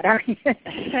not.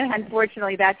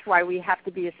 Unfortunately, that's why we have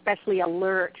to be especially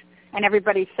alert. And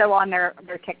everybody's so on their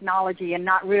technology and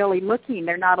not really looking.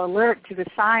 They're not alert to the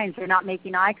signs. They're not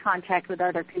making eye contact with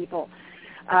other people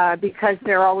because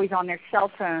they're always on their cell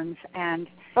phones. And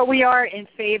But we are in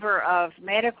favor of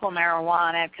medical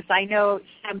marijuana because I know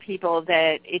some people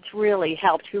that it's really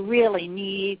helped who really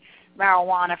need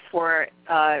marijuana for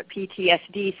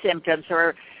PTSD symptoms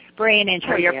or brain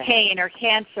injury or pain or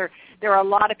cancer. There are a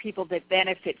lot of people that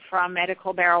benefit from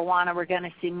medical marijuana. We're going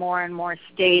to see more and more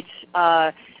states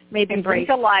maybe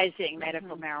legalizing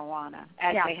medical marijuana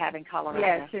as they have in Colorado.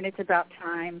 Yes, and it's about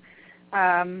time.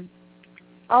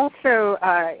 Also,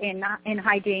 in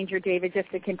High Danger, David,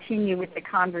 just to continue with the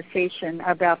conversation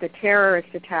about the terrorist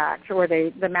attacks or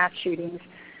the mass shootings,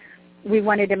 we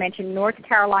wanted to mention North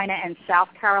Carolina and South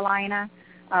Carolina,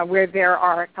 where there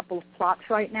are a couple of plots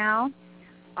right now.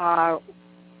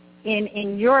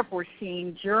 In Europe, we're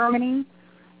seeing Germany,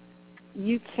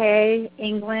 UK,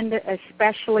 England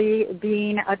especially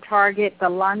being a target, the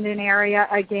London area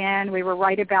again. We were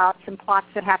right about some plots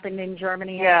that happened in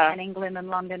Germany and England and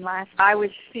London last year. I was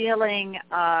feeling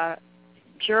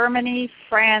Germany,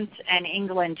 France, and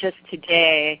England just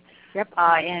today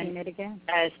seen it again.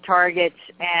 As targets.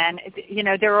 And, you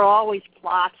know, there are always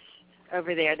plots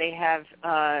over there. They have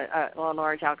a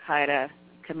large al-Qaeda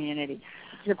community.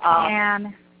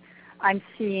 Japan, I'm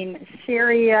seeing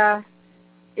Syria,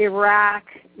 Iraq,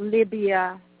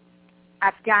 Libya,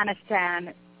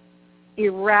 Afghanistan,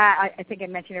 Iraq, I think I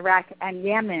mentioned Iraq, and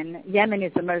Yemen. Yemen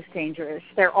is the most dangerous.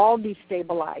 They're all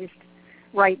destabilized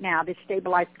right now,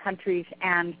 destabilized countries,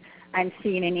 and I'm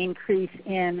seeing an increase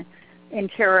in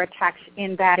terror attacks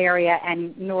in that area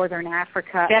and northern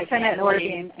Africa.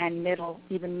 Definitely. And middle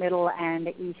and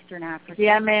eastern Africa.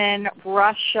 Yemen,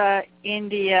 Russia,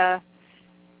 India.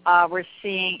 We're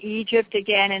seeing Egypt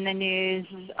again in the news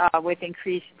with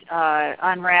increased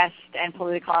unrest and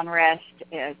political unrest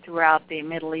throughout the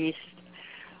Middle East.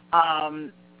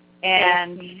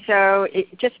 And so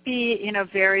just be, you know,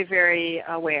 very, very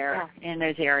aware in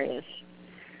those areas.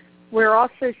 We're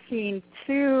also seeing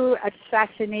 2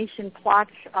 assassination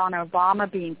plots on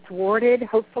Obama being thwarted.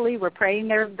 Hopefully, we're praying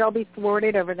they'll be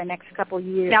thwarted over the next couple of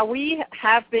years. Now, we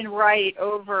have been right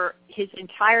over his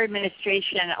entire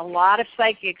administration. A lot of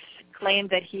psychics claimed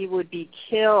that he would be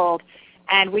killed,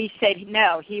 and we said,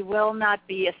 no, he will not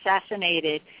be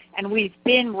assassinated, and we've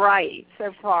been right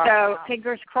so far. So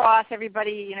fingers crossed,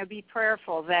 everybody, you know, be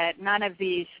prayerful that none of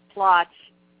these plots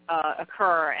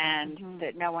occur and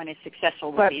that no one is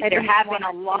successful with these. There have been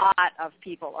a lot of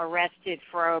people arrested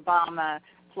for Obama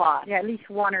plots. Yeah, at least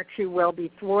 1 or 2 will be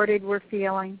thwarted, we're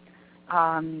feeling.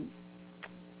 And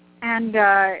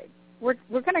we're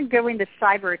going to go into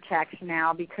cyber attacks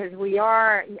now because we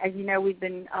are, as you know, we've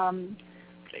been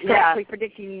correctly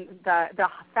predicting the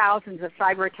thousands of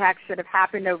cyber attacks that have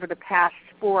happened over the past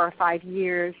 4 or 5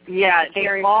 years. Yeah,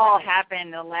 they've all happened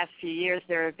in the last few years.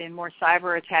 There have been more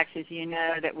cyber attacks, as you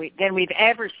know, than we've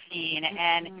ever seen.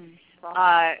 And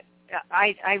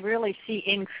I really see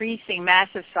increasing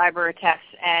massive cyber attacks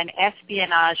and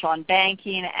espionage on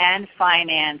banking and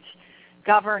finance,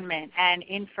 government and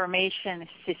information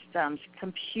systems,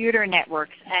 computer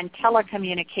networks, and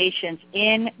telecommunications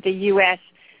in the U.S.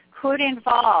 could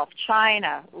involve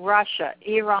China, Russia,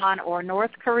 Iran, or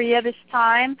North Korea this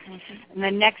time. In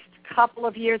the next couple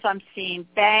of years, I'm seeing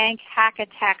bank hack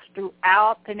attacks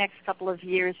throughout the next couple of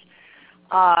years.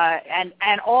 And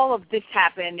all of this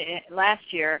happened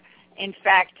last year. In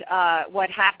fact, what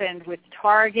happened with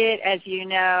Target, as you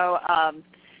know,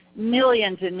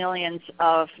 millions and millions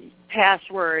of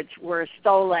passwords were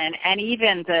stolen, and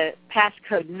even the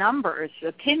passcode numbers,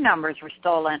 the PIN numbers were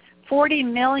stolen. 40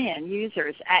 million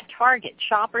users at Target,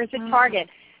 shoppers at Target,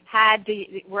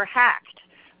 were hacked,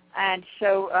 and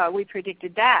so we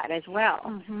predicted that as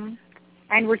well.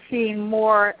 And we're seeing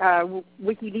more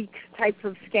WikiLeaks types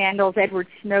of scandals. Edward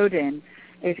Snowden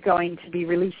is going to be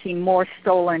releasing more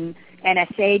stolen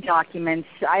NSA documents.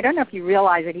 I don't know if you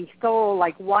realize that he stole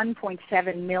like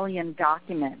 1.7 million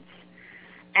documents,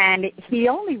 and he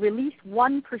only released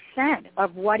 1%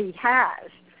 of what he has.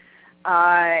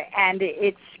 And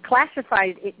it's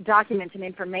classified documents and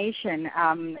information.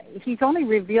 He's only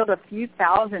revealed a few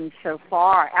thousand so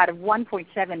far out of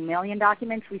 1.7 million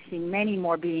documents. We see many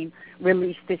more being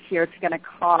released this year. It's going to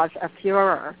cause a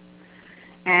furor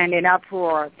and an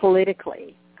uproar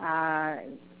politically.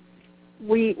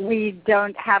 We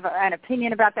don't have an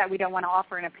opinion about that. We don't want to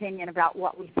offer an opinion about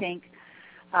what we think.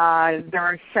 There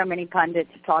are so many pundits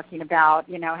talking about,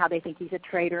 you know, how they think he's a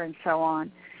traitor and so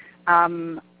on.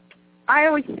 I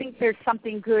always think there's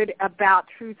something good about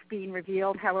truth being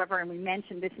revealed, however, and we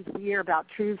mentioned this is the year about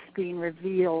truths being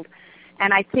revealed.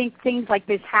 And I think things like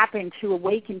this happen to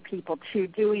awaken people to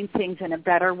doing things in a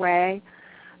better way.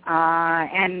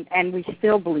 And we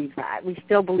still believe that. We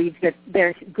still believe that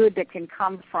there's good that can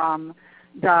come from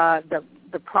the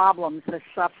the problems, the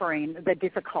suffering, the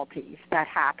difficulties that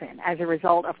happen as a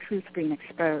result of truth being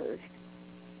exposed.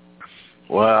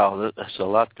 Wow, that's a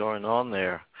lot going on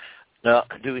there. Now,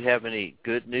 do we have any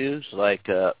good news, like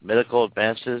medical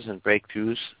advances and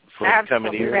breakthroughs for the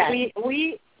coming years?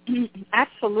 We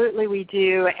absolutely we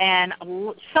do, and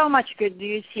so much good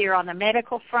news here on the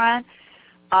medical front.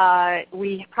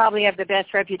 We probably have the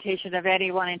best reputation of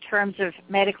anyone in terms of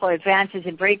medical advances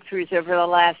and breakthroughs over the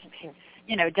last,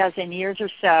 dozen years or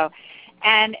so.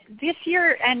 And this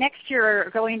year and next year are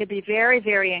going to be very,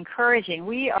 very encouraging.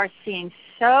 We are seeing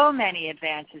so many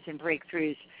advances and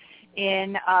breakthroughs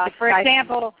in, for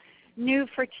example, new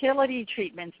fertility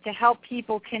treatments to help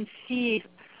people conceive.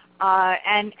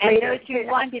 And those who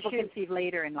want people conceive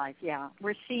later in life, yeah.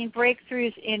 We're seeing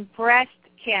breakthroughs in breast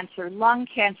cancer, lung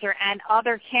cancer, and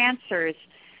other cancers.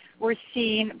 We're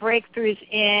seeing breakthroughs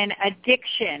in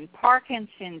addiction,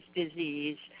 Parkinson's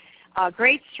disease,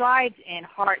 great strides in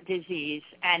heart disease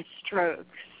and strokes.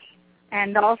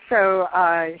 And also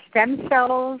stem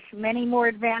cells, many more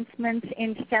advancements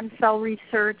in stem cell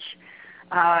research,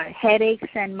 headaches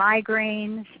and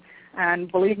migraines.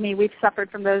 And believe me, we've suffered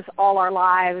from those all our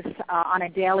lives on a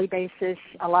daily basis.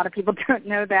 A lot of people don't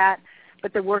know that,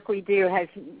 but the work we do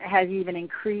has even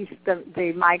increased the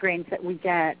migraines that we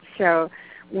get. So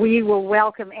we will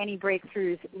welcome any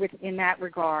breakthroughs in that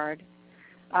regard.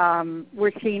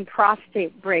 We're seeing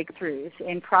prostate breakthroughs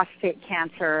in prostate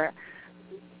cancer,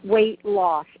 weight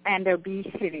loss, and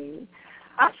obesity.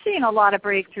 I'm seeing a lot of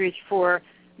breakthroughs for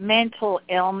mental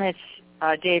illness,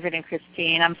 David and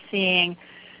Christine. I'm seeing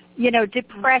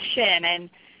depression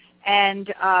and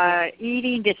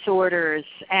eating disorders,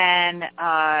 and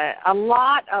a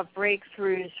lot of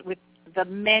breakthroughs with the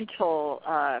mental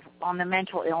on the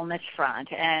mental illness front.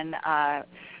 And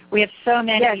we have so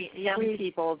many young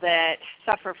people that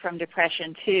suffer from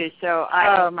depression too. So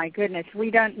oh my goodness,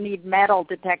 we don't need metal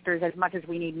detectors as much as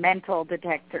we need mental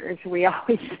detectors, we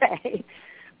always say,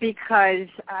 because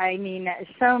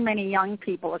so many young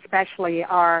people especially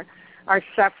are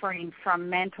suffering from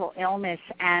mental illness,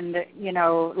 and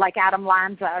like Adam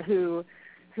Lanza, who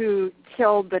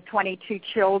killed the 22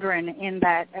 children in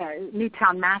that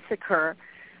Newtown massacre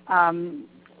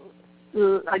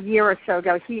a year or so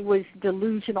ago. He was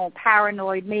delusional,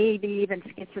 paranoid, maybe even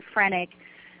schizophrenic,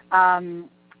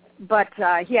 but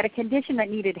he had a condition that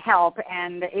needed help,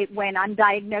 and it went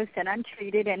undiagnosed and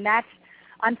untreated, and that's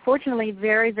unfortunately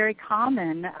very, very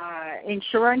common.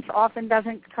 Insurance often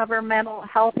doesn't cover mental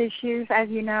health issues, as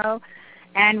you know,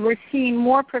 and we're seeing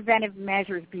more preventive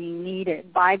measures being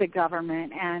needed by the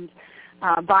government and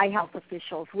by health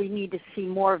officials. We need to see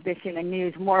more of this in the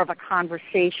news, more of a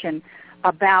conversation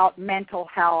about mental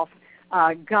health,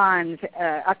 guns,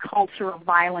 a culture of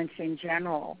violence in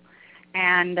general.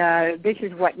 And this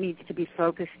is what needs to be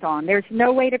focused on. There's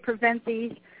no way to prevent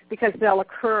these because they'll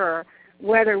occur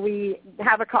whether we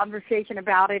have a conversation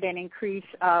about it and increase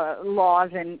laws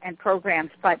and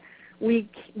programs. But we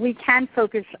can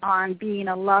focus on being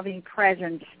a loving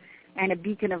presence and a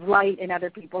beacon of light in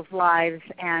other people's lives,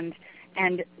 and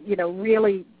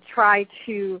really try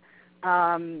to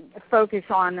focus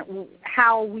on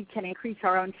how we can increase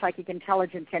our own psychic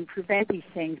intelligence and prevent these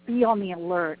things. Be on the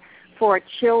alert for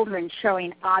children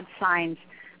showing odd signs,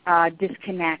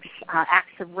 disconnects,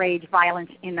 acts of rage, violence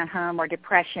in the home, or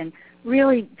depression.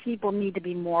 Really, people need to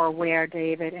be more aware,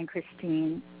 David and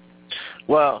Christine.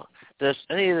 Well, does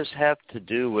any of this have to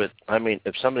do with,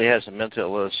 if somebody has a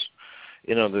mental illness,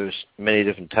 there's many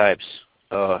different types,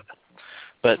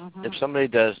 but if somebody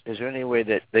does, is there any way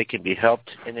that they can be helped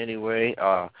in any way?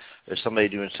 Is somebody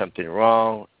doing something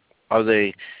wrong? Are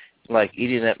they like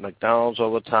eating at McDonald's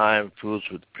all the time, foods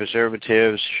with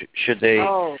preservatives? Should they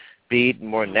be eating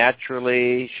more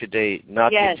naturally? Should they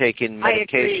not be taking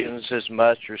medications as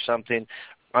much or something?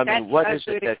 What is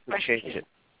it that could change it?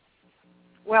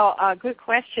 Well, good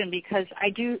question, because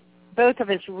both of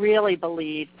us really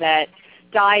believe that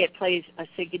diet plays a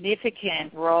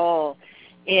significant role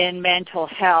in mental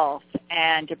health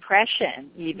and depression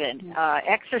even.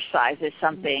 Exercise is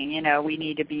something, we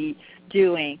need to be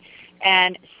doing.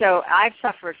 And so I've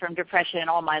suffered from depression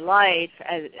all my life,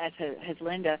 as has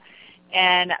Linda.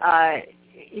 And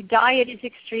diet is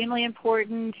extremely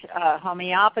important.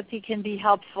 Homeopathy can be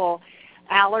helpful.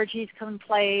 Allergies can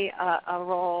play a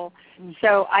role.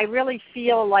 So I really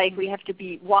feel like we have to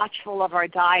be watchful of our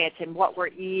diets and what we're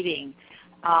eating.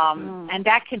 And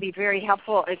that can be very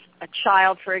helpful if a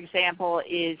child, for example,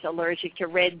 is allergic to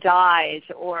red dyes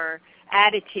or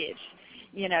additives.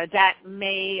 That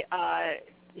may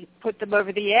put them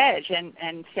over the edge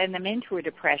and send them into a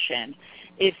depression.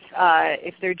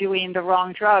 If they're doing the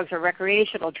wrong drugs or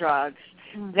recreational drugs,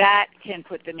 that can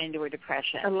put them into a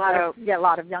depression. A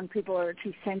lot of young people are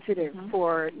too sensitive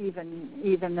for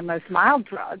even the most mild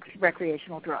drugs,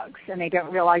 recreational drugs, and they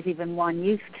don't realize even one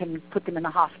use can put them in the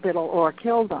hospital or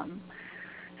kill them.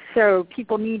 So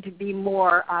people need to be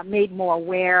made more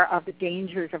aware of the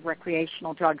dangers of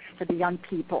recreational drugs for the young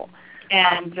people.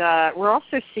 And we're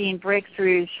also seeing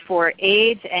breakthroughs for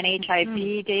AIDS and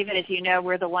HIV. David, as you know,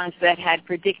 we're the ones that had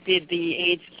predicted the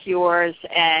AIDS cures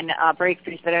and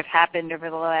breakthroughs that have happened over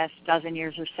the last dozen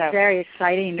years or so. Very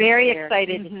exciting. Very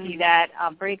excited to see that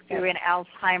breakthrough in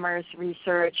Alzheimer's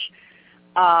research,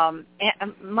 and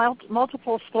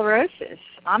multiple sclerosis.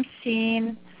 I'm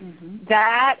seeing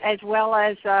that, as well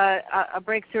as a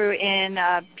breakthrough in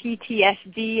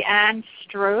PTSD and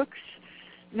strokes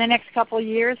in the next couple of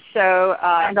years, so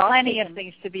and plenty of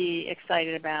things to be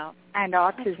excited about. And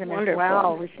autism as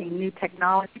well. We're seeing new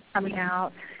technology coming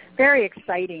out. Very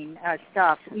exciting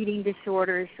stuff. Eating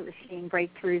disorders, we're seeing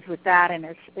breakthroughs with that, and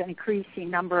there's an increasing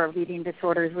number of eating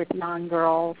disorders with young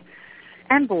girls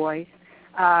and boys.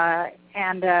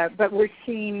 But we're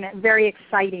seeing very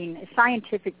exciting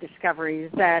scientific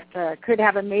discoveries that could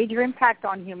have a major impact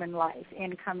on human life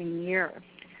in coming years.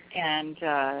 And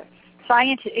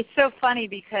it's so funny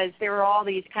because there are all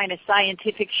these kind of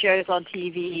scientific shows on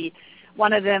TV.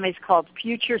 One of them is called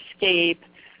Futurescape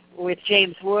with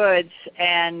James Woods,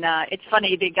 and it's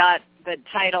funny, they got the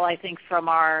title, I think, from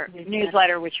our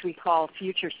newsletter, which we call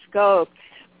Futurescope.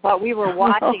 But we were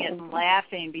watching it and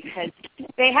laughing because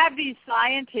they have these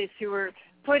scientists who are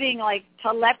putting, like,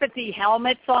 telepathy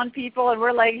helmets on people, and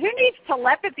we're like, who needs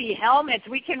telepathy helmets?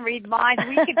 We can read minds.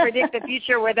 We can predict the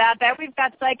future without that. We've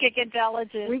got psychic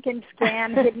intelligence. We can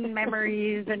scan hidden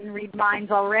memories and read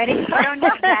minds already. We don't need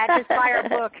that. Just buy our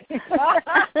book. We just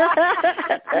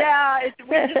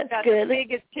got the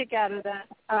biggest kick out of that.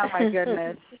 Oh, my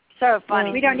goodness. So funny.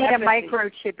 We don't need a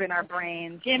microchip in our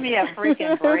brains. Give me a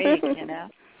freaking break, you know.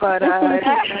 But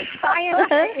science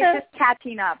is just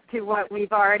catching up to what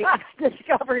we've already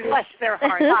discovered. Bless their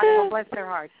hearts. Bless their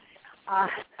hearts.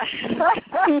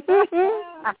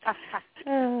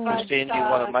 Christine, do you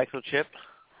want a microchip?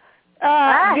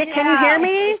 Can you hear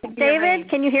me, David?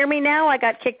 Can you hear me now? I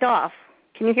got kicked off.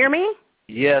 Can you hear me?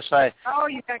 Yes, Oh,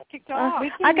 you got kicked off.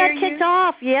 I got kicked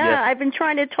off. Yeah, yes. I've been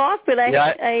trying to talk, but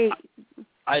I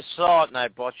saw it and I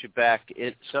brought you back.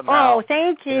 It somehow. Oh,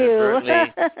 thank you.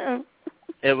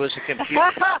 It was a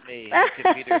computer, not me. The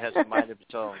computer has a mind of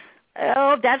its own.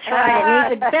 Oh, that's right.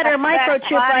 It needs a better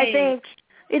microchip, I think.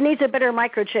 It needs a better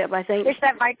microchip, I think. It's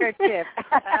that microchip.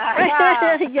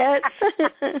 Yes.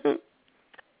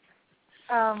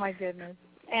 Oh, my goodness.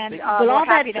 And we're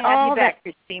happy to have you back,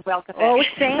 Christine. Welcome back. Oh,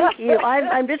 thank you.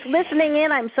 I'm just listening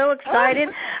in. I'm so excited.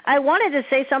 I wanted to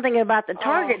say something about the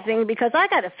Target thing because I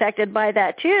got affected by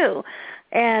that, too.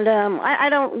 And I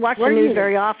don't watch the news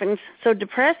very often. It's so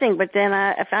depressing. But then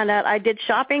I found out I did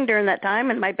shopping during that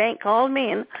time, and my bank called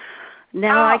me, and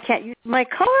now I can't use my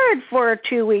card for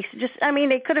 2 weeks.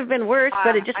 It could have been worse,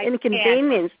 but it just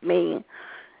inconvenienced me.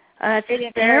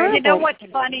 It's terrible. You know what's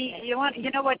funny? You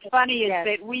know what's funny is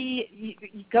that we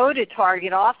go to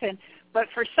Target often, but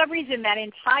for some reason that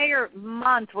entire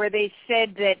month where they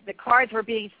said that the cards were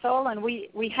being stolen, we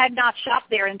had not shopped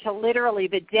there until literally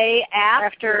the day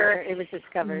after it was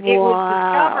discovered. It was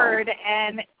discovered,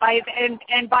 and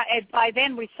by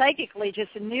then we psychically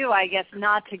just knew, I guess,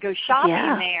 not to go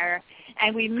shopping there.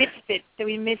 And we missed it. So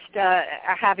we missed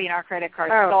having our credit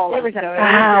card stolen. It was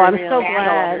I'm so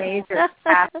glad. Major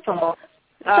hassle.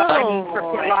 For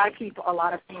a lot of people.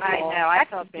 I know. I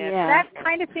felt bad. That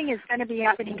kind of thing is going to be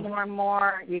happening more and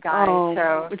more, you guys.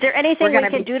 So is there anything we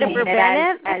can do to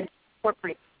prevent it? As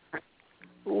corporate.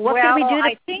 What can we do?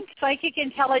 I think psychic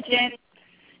intelligence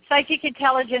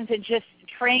and just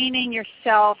training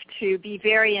yourself to be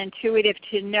very intuitive,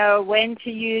 to know when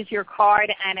to use your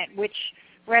card and at which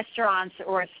restaurants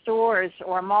or stores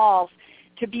or malls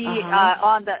to be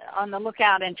on the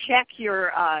lookout and check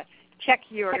your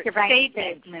bank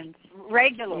statements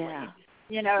regularly. Yeah.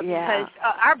 Because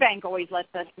our bank always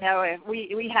lets us know if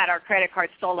we had our credit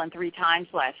card stolen 3 times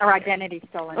last year. Our identity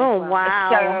stolen. Oh, as well. wow.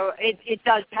 So it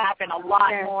does happen a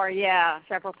lot more,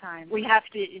 several times. We have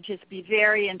to just be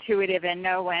very intuitive and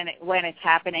know when it's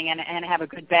happening and have a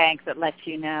good bank that lets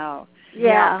you know.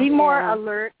 Yeah. Be more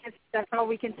alert. That's all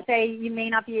we can say. You may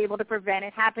not be able to prevent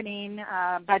it happening,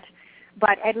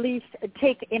 but at least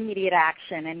take immediate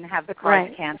action and have the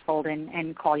cards canceled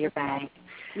and call your bank.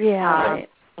 Yeah.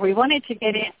 We wanted to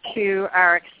get into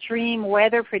our extreme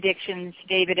weather predictions,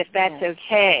 David, if that's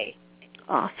okay.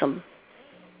 Awesome.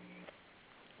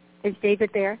 Is David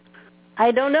there?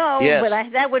 I don't know, yes. but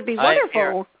that would be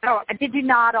wonderful. Oh, did you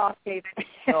nod off, David?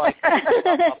 No, I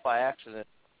cut off by accident.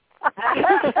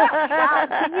 Wow,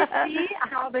 can you see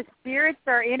how the spirits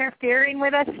are interfering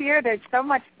with us here? There's so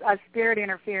much spirit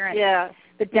interference. Yeah.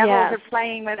 The devils are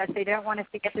playing with us. They don't want us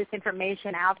to get this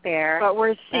information out there. But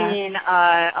we're seeing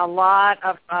a lot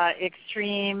of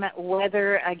extreme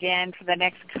weather again for the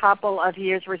next couple of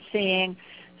years. We're seeing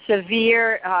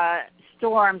severe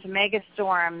storms, mega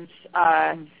storms.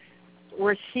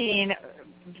 We're seeing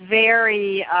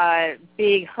very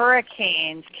big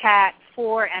hurricanes, Cat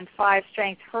 4 and 5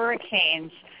 strength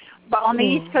hurricanes, but on the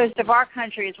east coast of our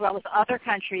country as well as other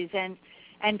countries,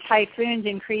 and typhoons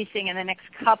increasing in the next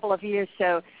couple of years.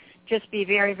 So just be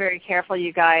very, very careful,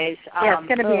 you guys. Yeah, it's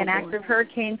going to be an active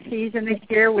hurricane season this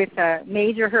year with a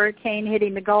major hurricane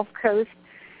hitting the Gulf Coast.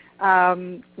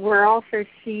 We're also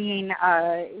seeing,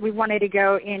 we wanted to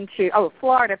go into,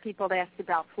 Florida. People had asked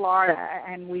about Florida,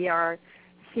 and we are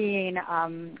seeing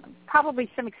probably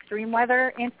some extreme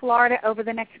weather in Florida over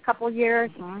the next couple of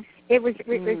years. Mm-hmm. It was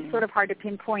sort of hard to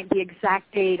pinpoint the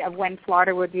exact date of when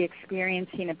Florida would be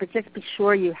experiencing it, but just be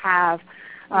sure you have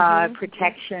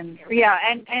protection. Yeah,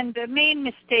 and the main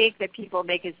mistake that people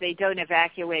make is they don't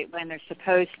evacuate when they're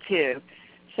supposed to.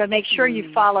 So make sure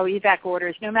you follow evac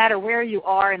orders no matter where you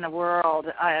are in the world.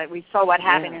 We saw what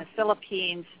happened in the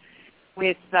Philippines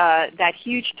with that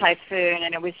huge typhoon,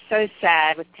 and it was so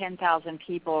sad with 10,000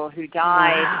 people who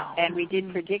died. Wow. And we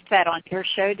did predict that on your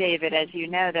show, David, as you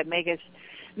know, that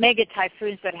mega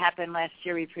typhoons that happened last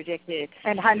year we predicted.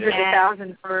 And hundreds of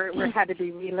thousands had to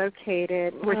be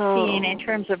relocated. We're seeing in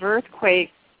terms of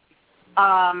earthquakes.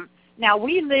 Now,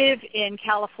 we live in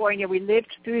California. We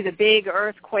lived through the big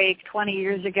earthquake 20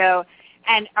 years ago,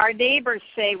 and our neighbors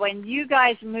say, when you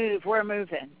guys move, we're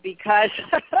moving, because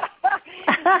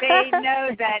they know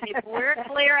that if we're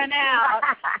clearing out,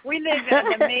 we live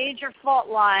in the major fault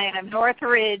line of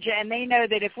Northridge, and they know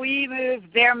that if we move,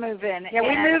 they're moving. Yeah,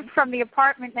 we moved from the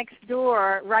apartment next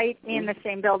door right in the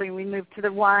same building. We moved to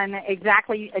the one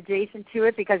exactly adjacent to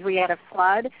it because we had a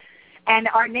flood. And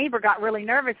our neighbor got really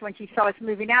nervous when she saw us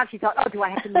moving out. She thought, do I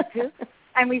have to move too?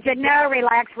 And we said, no,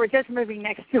 relax, we're just moving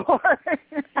next door.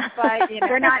 But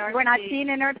we're not seeing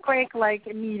an earthquake like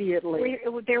immediately.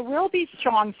 There will be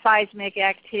strong seismic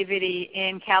activity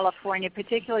in California,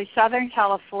 particularly Southern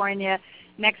California,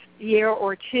 next year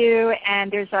or two,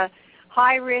 and there's a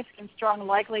high risk and strong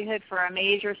likelihood for a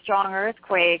major strong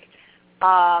earthquake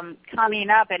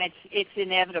coming up, and it's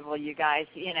inevitable, you guys.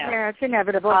 Yeah, it's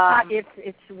inevitable.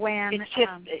 It's when. It's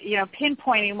just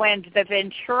pinpointing when. The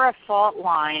Ventura fault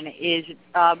line is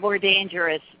more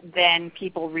dangerous than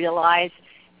people realize,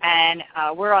 and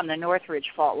we're on the Northridge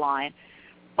fault line.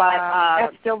 But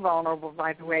that's still vulnerable,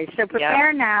 by the way. So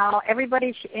prepare now.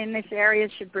 Everybody in this area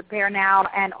should prepare now,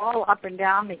 and all up and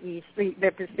down the east, the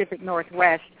Pacific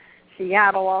Northwest,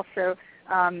 Seattle also.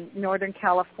 Northern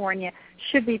California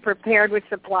should be prepared with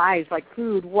supplies like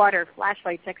food, water,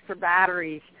 flashlights, extra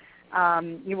batteries.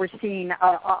 You were seeing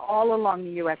all along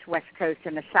the U.S. West Coast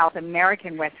and the South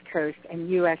American West Coast and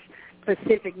U.S.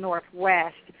 Pacific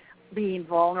Northwest being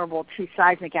vulnerable to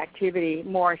seismic activity,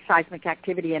 more seismic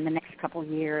activity in the next couple of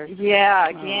years. Yeah,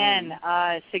 again,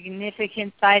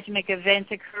 significant seismic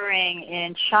events occurring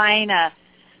in China,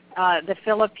 the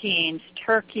Philippines,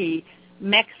 Turkey,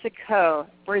 Mexico,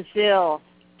 Brazil,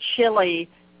 Chile,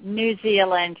 New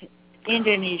Zealand,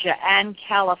 Indonesia, and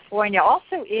California,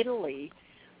 also Italy.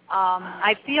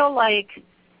 I feel like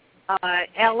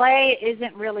LA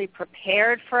isn't really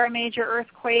prepared for a major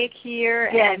earthquake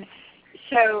here. Yes. And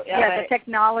so the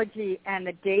technology and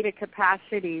the data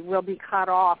capacity will be cut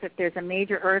off if there's a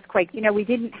major earthquake. We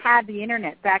didn't have the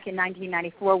Internet back in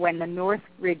 1994 when the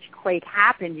Northridge quake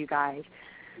happened, you guys.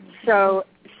 So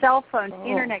cell phones,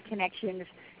 Internet connections,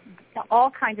 all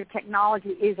kinds of technology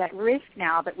is at risk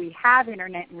now that we have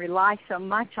Internet and rely so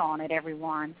much on it,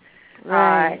 everyone.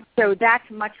 Right. So that's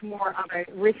much more of a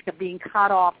risk of being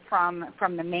cut off from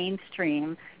the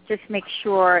mainstream. Just make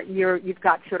sure you've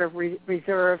got sort of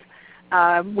reserve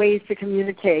ways to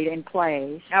communicate in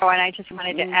place. Oh, and I just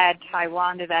wanted to add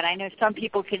Taiwan to that. I know some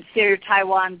people consider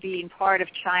Taiwan being part of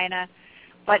China,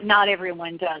 but not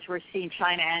everyone does. We're seeing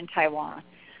China and Taiwan.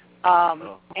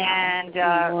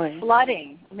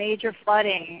 Flooding, major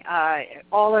flooding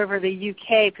all over the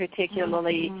UK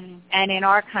particularly, and in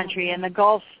our country, in the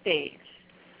Gulf states.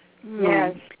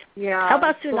 Yes. Yeah. How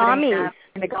about tsunamis?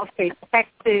 In the Gulf states,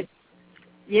 Texas.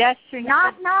 Yes,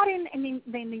 not in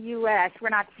the U.S. We're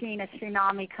not seeing a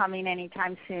tsunami coming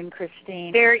anytime soon,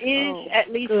 Christine. There is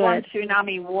at least one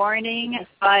tsunami warning,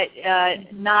 but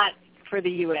not for the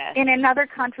U.S. In another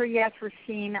country, yes, we're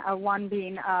seeing one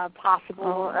being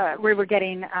possible. We were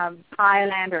getting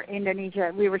Thailand or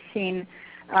Indonesia. We were seeing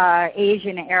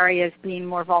Asian areas being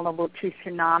more vulnerable to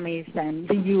tsunamis than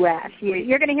the U.S.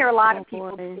 You're going to hear a lot of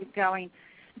people going,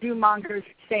 doomongers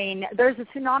saying, there's a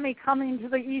tsunami coming to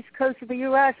the east coast of the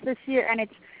U.S. this year, and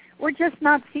we're just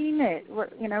not seeing it.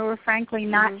 We're frankly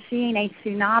not seeing a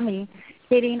tsunami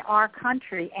hitting our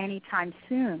country anytime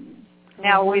soon.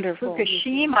 Now, with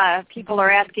Fukushima, people are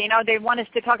asking, they want us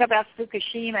to talk about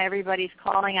Fukushima. Everybody's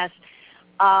calling us.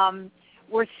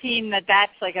 We're seeing that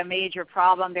that's like a major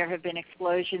problem. There have been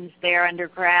explosions there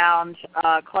underground,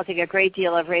 causing a great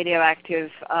deal of radioactive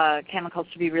chemicals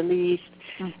to be released.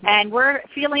 Mm-hmm. And we're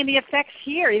feeling the effects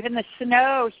here. Even the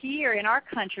snow here in our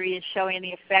country is showing the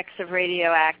effects of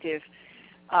radioactive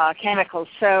chemicals.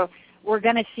 So we're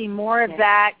going to see more of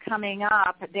that coming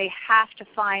up. They have to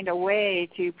find a way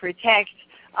to protect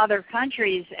other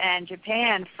countries and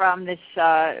Japan from this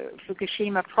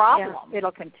Fukushima problem. Yeah,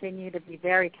 it'll continue to be a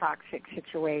very toxic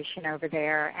situation over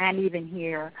there and even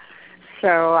here.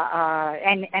 So,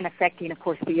 and affecting, of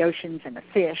course, the oceans and the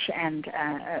fish and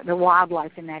the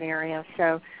wildlife in that area.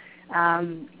 So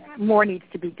more needs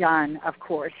to be done, of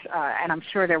course, and I'm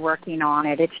sure they're working on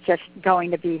it. It's just going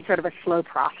to be sort of a slow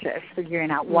process,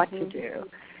 figuring out what to do.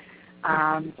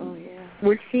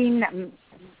 We're seeing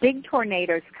big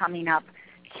tornadoes coming up,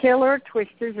 killer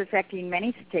twisters affecting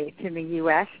many states in the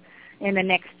U.S. in the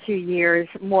next 2 years,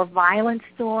 more violent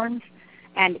storms,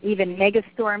 and even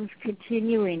megastorms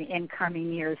continuing in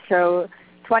coming years. So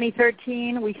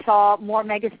 2013, we saw more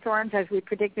megastorms, as we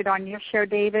predicted on your show,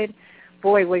 David.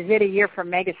 Boy, was it a year for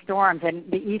megastorms, and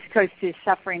the East Coast is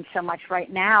suffering so much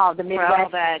right now. The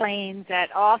Midwest plains, that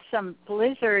awesome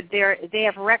blizzard, they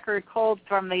have record cold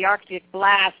from the Arctic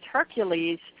blast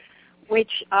Hercules,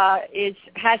 which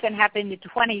hasn't happened in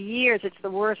 20 years. It's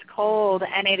the worst cold,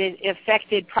 and it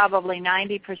affected probably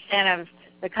 90% of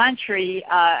the country.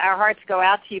 Our hearts go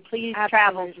out to you. Please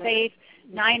travel safe.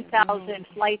 9,000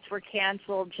 flights were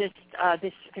canceled just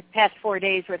this past 4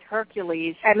 days with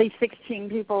Hercules. At least 16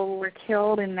 people were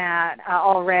killed in that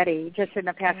already, just in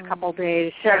the past couple of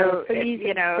days. So please,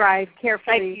 drive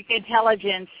carefully. Use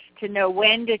intelligence to know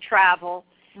when to travel,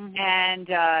 and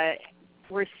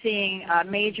we're seeing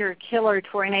major killer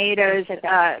tornadoes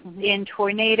in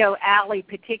Tornado Alley,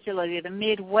 particularly the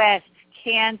Midwest,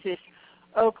 Kansas,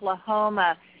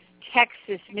 Oklahoma,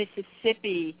 Texas,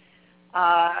 Mississippi,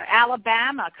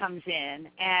 Alabama comes in,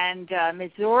 and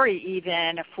Missouri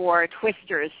even for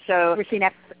twisters. So we're seeing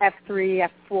F3,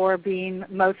 F4 being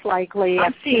most likely,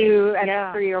 F2,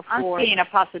 F3 or 4. I'm seeing a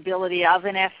possibility of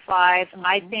an F5.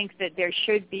 I think that there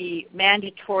should be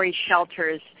mandatory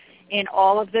shelters in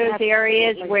all of those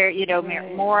areas where,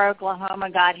 Moore, Oklahoma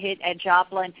got hit at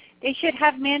Joplin. They should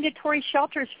have mandatory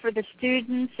shelters for the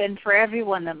students and for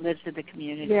everyone that lives in the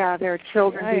community. Yeah, there are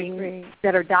children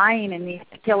that are dying in these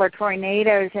killer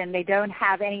tornadoes, and they don't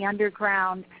have any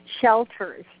underground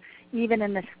shelters, even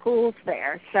in the schools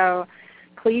there. So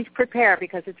please prepare,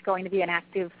 because it's going to be an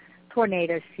active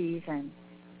tornado season.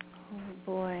 Oh,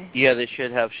 boy. Yeah, they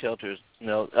should have shelters.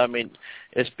 I mean,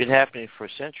 it's been happening for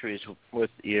centuries with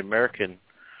the Americans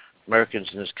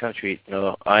in this country.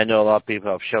 I know a lot of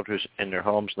people have shelters in their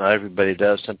homes. Not everybody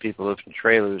does. Some people live in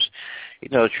trailers.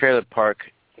 A trailer park,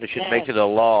 they should make it a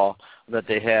law that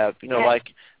they have.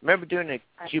 Like, remember during the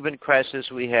Cuban crisis,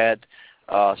 we had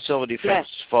civil defense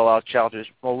fallout shelters.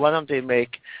 Well, why don't they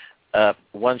make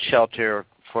one shelter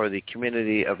for the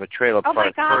community of a trailer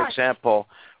park, for example,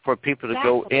 for people to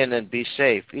go in and be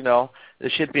safe? There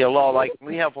should be a law, like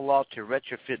we have a law to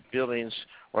retrofit buildings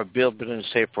or build buildings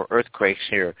safe for earthquakes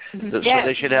here. So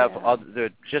they should have,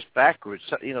 they're just backwards.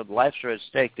 Lives are at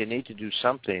stake. They need to do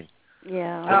something.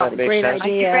 Yeah, that's a great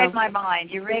idea. You read my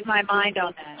mind. You read my mind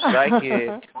on that.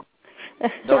 Psychic.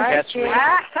 Don't catch me.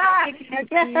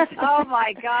 Oh,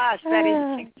 my gosh. That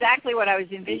is exactly what I was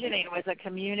envisioning, was a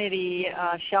community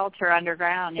shelter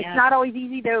underground. It's not always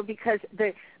easy, though, because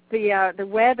the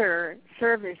weather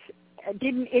service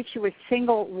didn't issue a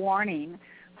single warning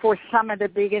for some of the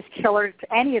biggest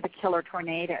any of the killer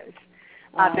tornadoes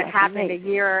that happened a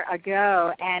year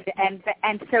ago, and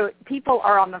so people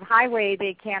are on the highway.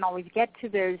 They can't always get to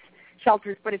those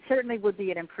shelters, but it certainly would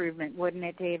be an improvement, wouldn't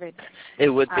it, David? It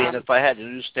would be, and if I had a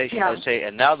news station, I'd say,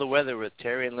 and now the weather with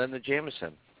Terry and Linda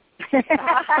Jameson.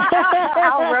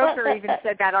 Al Roker even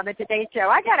said that on the Today Show.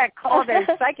 I got to call those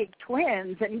psychic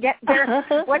twins and get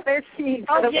what they're seeing.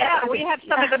 We have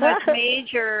some of the most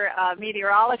major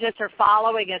meteorologists are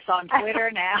following us on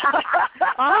Twitter now.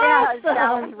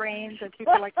 Dallas Rains and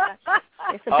people like that.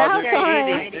 It's about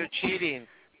time. They're cheating.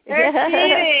 They're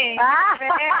cheating.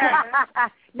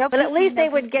 No, but at least they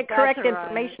would get correct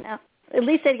information out. At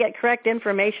least they'd get correct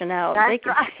information out. That's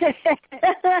right.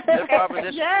 They're probably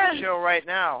listening to the show right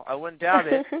now. I wouldn't doubt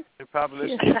it. They're probably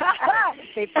listening.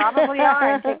 They probably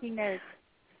are and taking notes.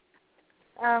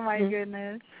 Oh my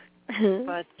goodness.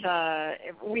 But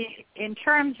we, in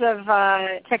terms of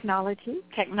technology.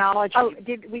 Oh,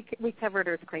 we covered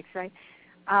earthquakes, right?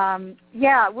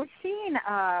 Yeah, we're seeing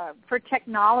for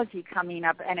technology coming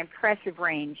up an impressive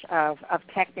range of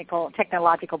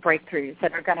technological breakthroughs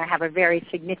that are going to have a very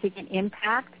significant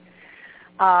impact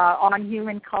on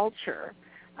human culture.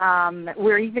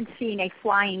 We're even seeing a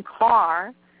flying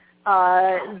car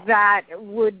that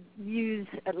would use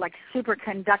like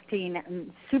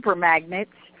superconducting super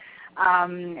magnets.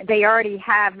 They already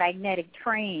have magnetic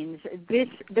trains.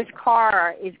 This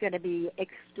car is going to be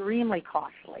extremely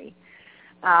costly.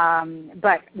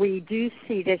 But we do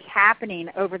see this happening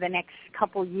over the next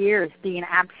couple years, being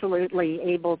absolutely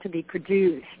able to be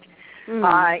produced.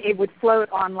 It would float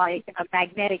on like a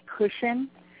magnetic cushion,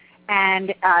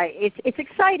 and it's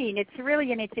exciting. It's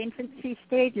really in its infancy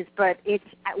stages, but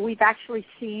we've actually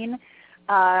seen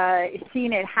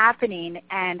it happening,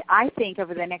 and I think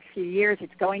over the next few years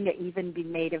it's going to even be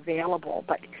made available,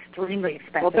 but extremely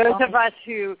expensive. Well, those of us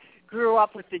who grew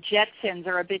up with the Jetsons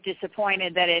are a bit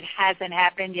disappointed that it hasn't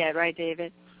happened yet, right,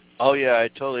 David? Oh, yeah, I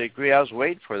totally agree. I was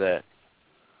waiting for that.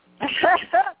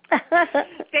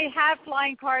 They have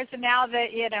flying cars and now that,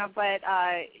 but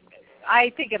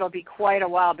I think it'll be quite a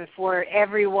while before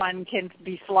everyone can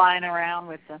be flying around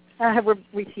with them.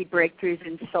 We see breakthroughs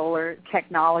in solar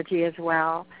technology as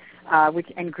well,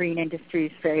 and green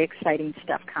industries, very exciting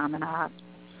stuff coming up.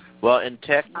 Well, in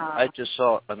tech, I just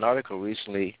saw an article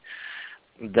recently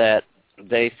that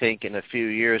they think in a few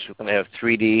years we're going to have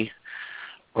 3D,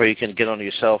 where you can get on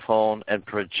your cell phone and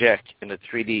project in a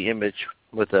 3D image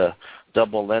with a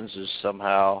double lenses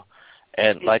somehow,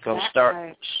 and like on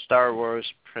Star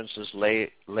Wars, Princess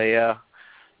Leia.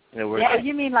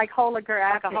 You mean like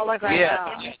holographic? Like a hologram.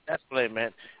 Yeah, that's what I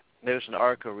meant. There was an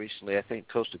article recently, I think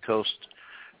Coast to Coast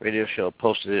radio show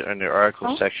posted it in their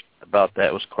article section about that.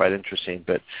 It was quite interesting.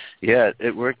 But, yeah,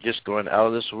 we're just going out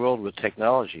of this world with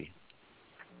technology.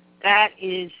 That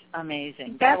is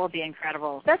amazing. That will be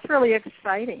incredible. That's really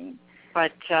exciting.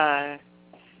 But,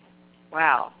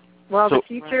 wow. Well, the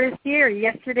future is here.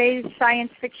 Yesterday's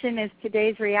science fiction is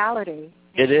today's reality.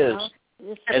 It is.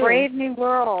 It's a brave new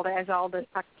world, as Aldous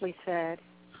Huxley said.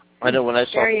 I know when I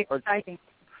saw very exciting.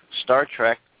 Star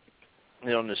Trek, in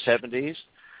the 70s,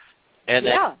 and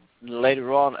then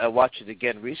later on I watched it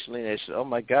again recently, and I said, oh,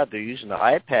 my God, they're using the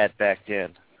iPad back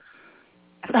then.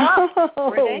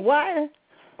 Oh, what?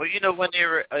 Well, when they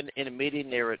were in a meeting,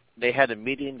 they had a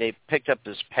meeting. They picked up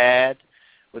this pad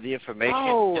with the information.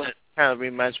 Oh. And it kind of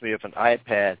reminds me of an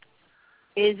iPad.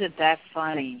 Isn't that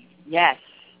funny? Yes.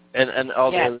 And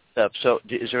all the other stuff. So,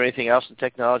 is there anything else in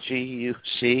technology you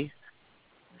see?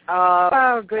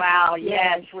 Oh, good. Wow.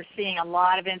 Yes, we're seeing a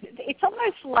lot of it. It's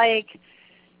almost like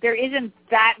there isn't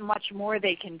that much more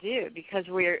they can do because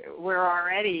we're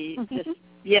already just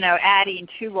adding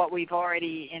to what we've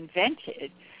already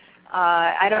invented.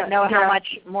 I don't know how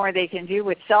much more they can do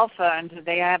with cell phones that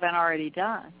they haven't already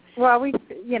done. Well,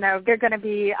 they're going to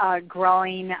be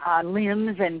growing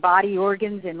limbs and body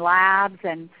organs in labs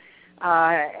and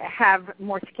have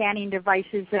more scanning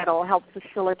devices that will help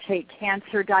facilitate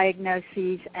cancer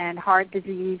diagnoses and heart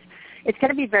disease. It's going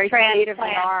to be very state of the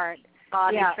art.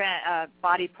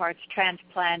 Body parts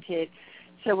transplanted.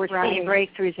 So we're seeing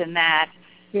breakthroughs in that.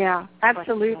 Yeah,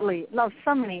 absolutely.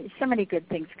 So many good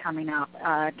things coming up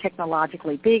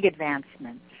technologically, big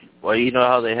advancements. Well, you know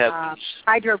how they have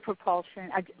hydropropulsion,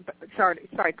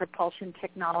 propulsion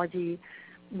technology,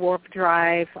 warp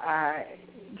drive,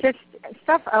 just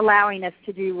stuff allowing us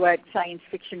to do what science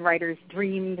fiction writers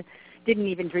didn't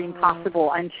even dream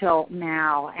possible until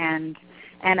now. And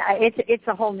it's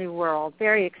a whole new world.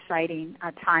 Very exciting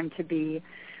time to be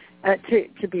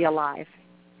alive.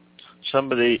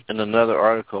 Somebody in another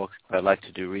article I'd like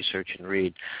to do research and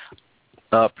read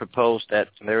proposed that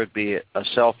there would be a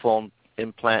cell phone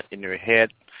implant in your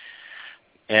head,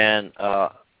 and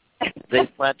they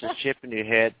plant a chip in your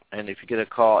head, and if you get a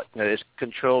call, it's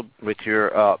controlled with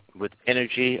your with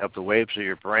energy of the waves of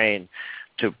your brain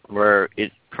to where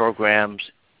it programs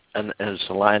and is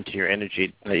aligned to your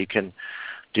energy. That you can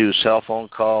do cell phone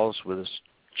calls with a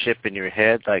chip in your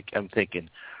head. Like, I'm thinking,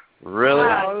 really?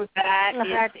 Wow,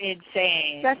 that's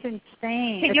insane. That's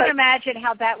insane. Can you imagine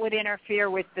how that would interfere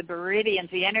with the meridians,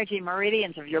 the energy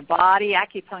meridians of your body?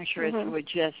 Acupuncturists would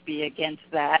just be against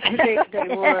that. They would.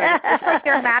 It's like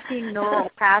they're mapping neural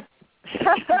paths.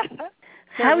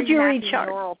 How would you recharge?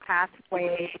 Neural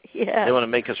pathway. Yeah. They want to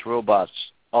make us robots.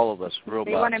 All of us,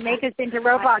 robots. They want to make us into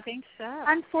robots. I think so.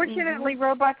 Unfortunately,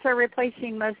 robots are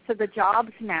replacing most of the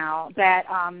jobs now that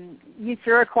used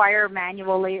to require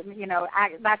manual labor.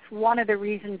 That's one of the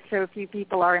reasons so few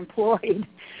people are employed.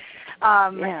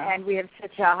 And we have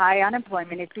such a high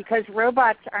unemployment. It's because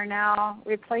robots are now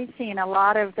replacing a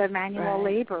lot of the manual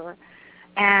labor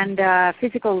and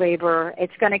physical labor.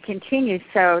 It's going to continue.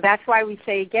 So that's why we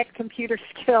say get computer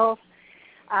skills.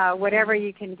 Whatever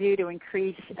you can do to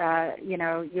increase,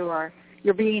 your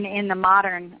being in the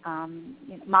modern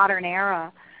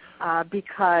era,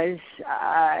 because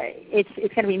it's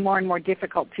going to be more and more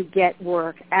difficult to get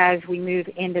work as we move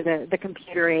into the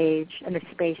computer age and the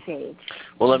space age.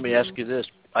 Well, let me ask you this: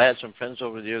 I had some friends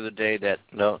over the other day that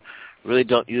really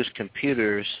don't use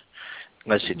computers.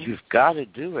 And I said, "You've got to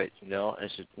do it," I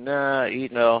said, "Nah,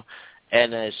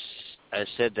 and I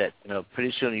said that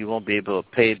pretty soon you won't be able to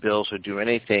pay bills or do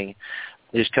anything.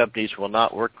 These companies will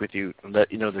not work with you.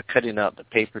 They're cutting out the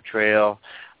paper trail.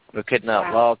 They're cutting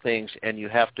out a lot of things, and you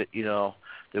have to,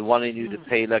 they're wanting you to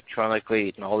pay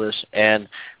electronically and all this." And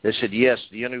they said, yes,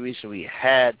 the only reason we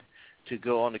had to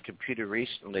go on the computer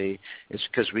recently is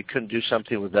because we couldn't do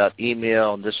something without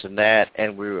email and this and that,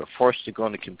 and we were forced to go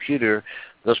on the computer.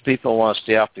 Those people who want to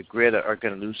stay off the grid are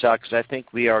going to lose out, because I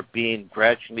think we are being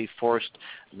gradually forced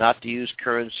not to use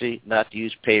currency, not to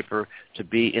use paper, to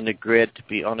be in the grid, to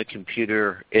be on the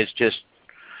computer. It's just,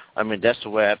 that's the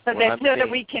way so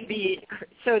that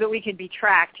we can be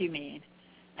tracked, you mean,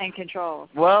 and controlled.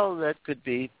 Well, that could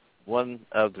be one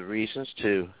of the reasons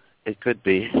too. It could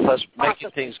be. Plus,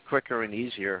 making things quicker and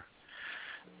easier.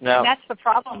 Now, and that's the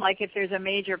problem. Like if there's a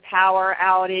major power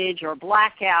outage or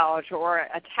blackout or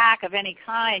attack of any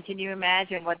kind, can you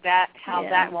imagine how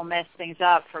that will mess things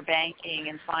up for banking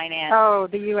and finance? Oh,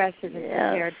 the U.S. isn't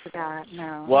prepared for that.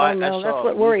 No. Well, I saw that's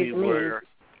what worries me. Where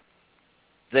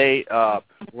they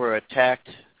were attacked.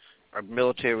 Our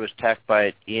military was attacked by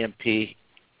an EMP,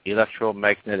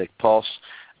 electromagnetic pulse,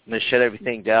 and they shut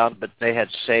everything down. But they had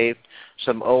saved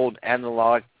some old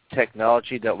analog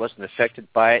technology that wasn't affected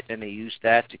by it, and they used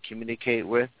that to communicate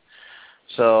with.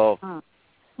 So,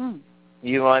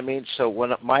 you know what I mean? So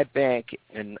when my bank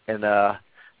in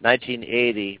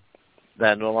 1980,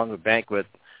 that I no longer bank with,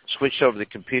 switched over to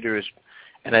computers,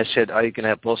 and I said, "Are you going to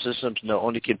have both systems?" "No,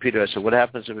 only computer." I said, "What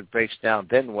happens if it breaks down?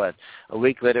 Then what?" A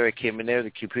week later, I came in there,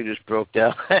 the computers broke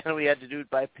down, and we had to do it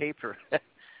by paper.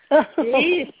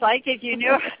 Geez, psychic, you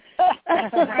knew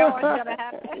that was going to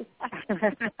happen.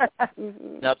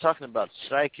 Now, talking about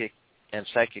psychic and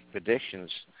psychic predictions,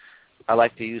 I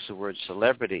like to use the word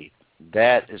celebrity.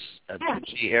 That is a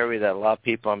key area that a lot of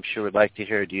people, I'm sure, would like to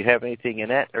hear. Do you have anything in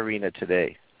that arena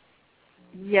today?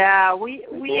 Yeah, we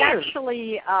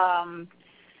actually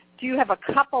do have a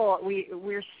couple.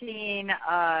 We're seeing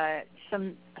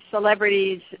some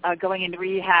celebrities going into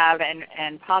rehab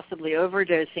and possibly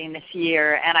overdosing this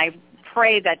year, and I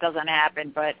pray that doesn't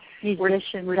happen, but we're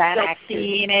still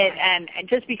seeing it, and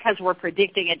just because we're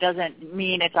predicting it doesn't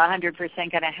mean it's 100%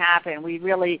 going to happen. We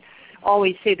really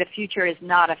always say the future is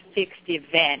not a fixed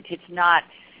event. It's not,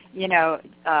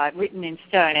 written in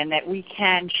stone, and that we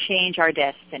can change our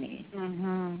destiny.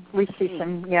 Mm-hmm. We see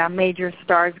some, major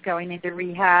stars going into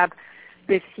rehab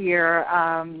this year,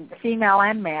 female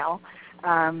and male,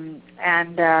 and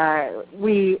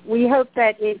we hope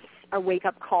that it's a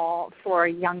wake-up call for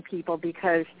young people,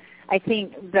 because I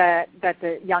think that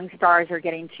the young stars are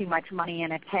getting too much money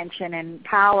and attention and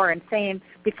power and fame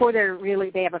before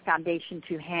they have a foundation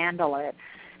to handle it.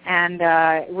 And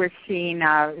we're seeing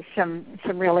some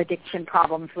real addiction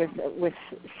problems with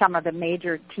some of the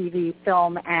major TV,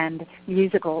 film, and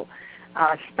musical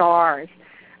stars.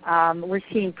 We're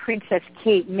seeing Princess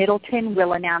Kate Middleton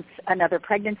will announce another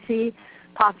pregnancy,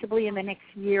 possibly in the next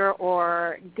year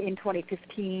or in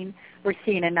 2015. We're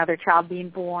seeing another child being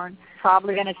born.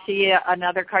 Probably going to see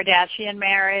another Kardashian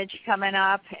marriage coming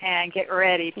up, and get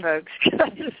ready, folks.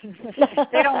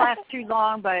 They don't last too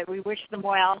long, but we wish them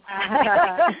well.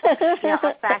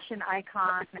 A fashion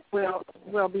icon will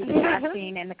be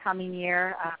passing in the coming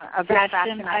year. A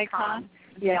fashion icon.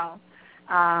 Yeah.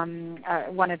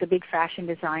 One of the big fashion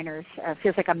designers,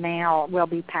 feels like a male, will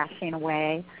be passing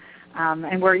away.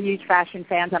 And we're huge fashion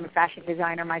fans. I'm a fashion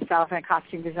designer myself and a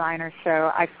costume designer,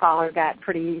 so I follow that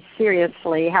pretty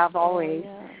seriously, have always.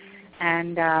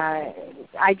 And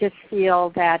I just feel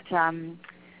that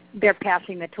they're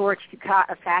passing the torch.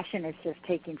 Fashion is just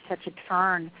taking such a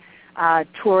turn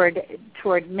toward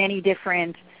many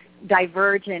different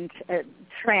divergent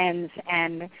trends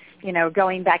and,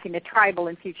 going back into tribal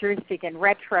and futuristic and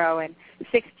retro and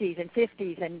 60s and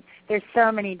 50s, and there's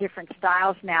so many different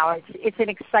styles now. It's an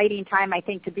exciting time, I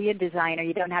think, to be a designer.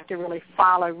 You don't have to really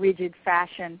follow rigid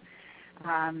fashion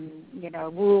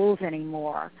rules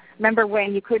anymore. Remember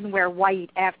when you couldn't wear white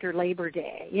after Labor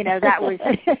Day? That was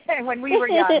when we were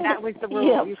young. That was the rule.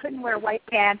 Yep. You couldn't wear white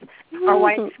pants or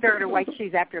white skirt or white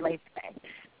shoes after Labor Day.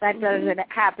 That doesn't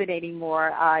happen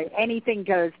anymore. Anything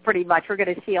goes pretty much. We're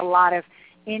going to see a lot of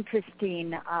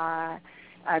interesting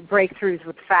breakthroughs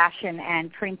with fashion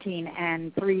and printing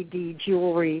and 3D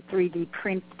jewelry, 3D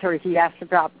printers. You asked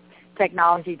about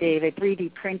technology, David.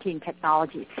 3D printing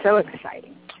technology. It's so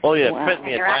exciting. Oh, yeah. Wow. Print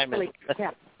me a diamond.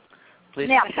 Please.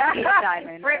 Yeah,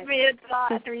 diamond. Print me a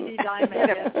 3D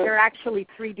diamond. They're actually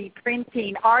 3D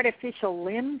printing artificial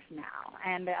limbs now,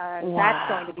 and that's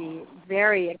going to be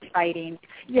very exciting.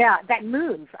 Yeah, that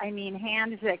move.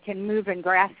 Hands that can move and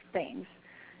grasp things.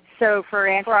 So for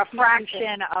a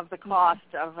fraction of the cost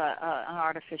of an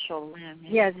artificial limb.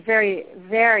 Yeah, it's very,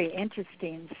 very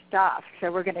interesting stuff.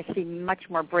 So we're going to see many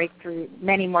more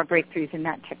breakthroughs in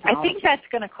that technology. I think that's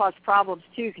going to cause problems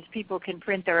too, because people can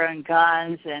print their own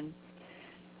guns, and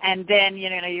then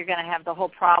you're going to have the whole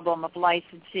problem of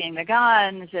licensing the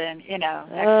guns, and that kind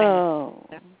of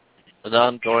stuff. An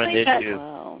ongoing issue.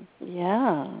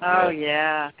 Yeah. Oh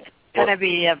yeah, it's going to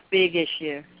be a big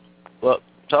issue. Well,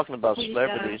 talking about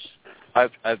celebrities,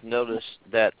 I've noticed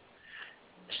that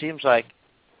it seems like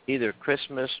either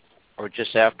Christmas or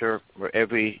just after or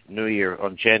every New Year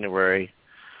on January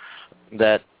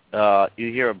that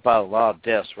you hear about a lot of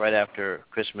deaths right after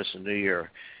Christmas and New Year.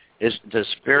 Does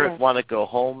Spirit want to go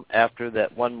home after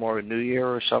that one more New Year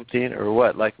or something, or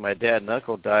what? Like my dad and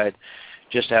uncle died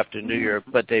just after New Year,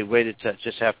 but they waited to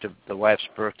just after the wife's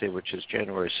birthday, which is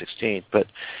January 16th. But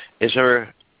is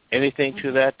there anything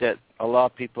to that a lot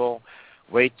of people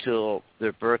wait till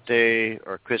their birthday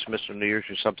or Christmas or New Year's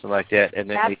or something like that, and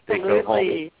then they go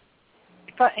home?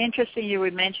 Interesting you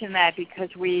would mention that, because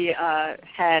we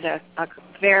had a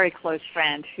very close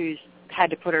friend who's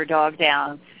had to put her dog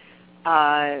down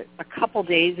a couple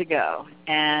days ago,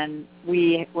 and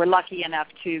we were lucky enough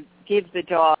to give the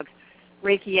dog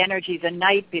Reiki energy the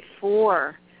night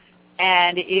before,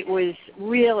 and it was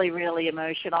really, really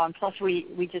emotional. And plus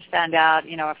we just found out,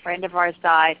 a friend of ours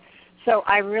died. So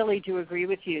I really do agree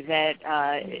with you that,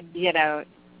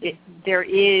 there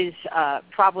is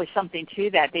probably something to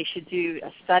that. They should do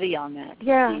a study on that.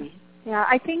 Yeah.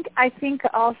 I think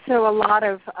also a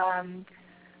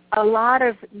lot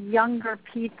of younger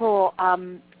people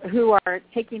who are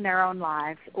taking their own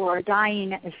lives or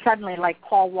dying suddenly, like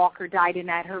Paul Walker died in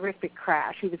that horrific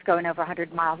crash. He was going over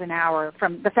 100 miles an hour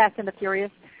from the Fast and the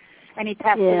Furious, and he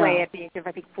passed away at the age of,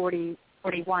 I think,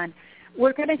 41.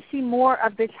 We're going to see more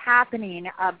of this happening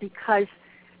because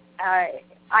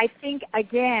I think,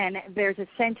 again, there's a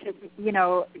sense of,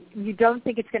 you don't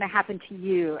think it's going to happen to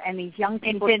you. And these young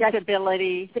people...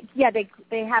 Invincibility.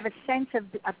 They have a sense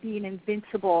of being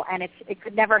invincible, and it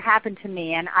could never happen to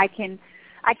me. And I can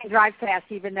drive fast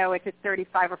even though it's a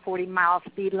 35 or 40-mile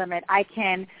speed limit. I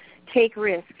can take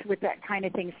risks with that kind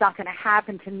of thing. It's not going to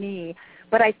happen to me.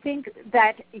 But I think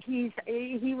that he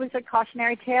was a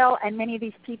cautionary tale, and many of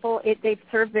these people, they've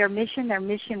served their mission. Their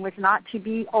mission was not to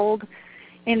be old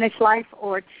in this life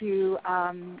or to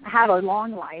have a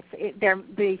long life.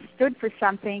 They stood for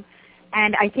something,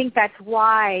 and I think that's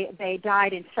why they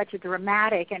died in such a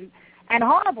dramatic and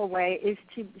horrible way, is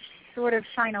to sort of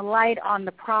shine a light on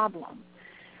the problem.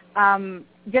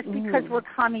 Just because we're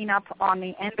coming up on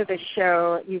the end of the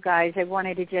show, you guys, I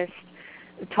wanted to just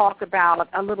talk about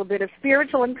a little bit of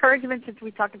spiritual encouragement, since we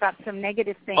talked about some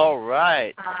negative things. All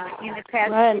right. In the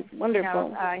past,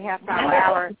 wonderful. Half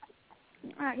hour.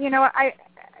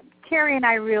 Terry and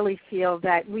I really feel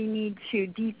that we need to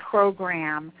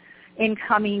deprogram in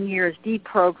coming years,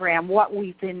 what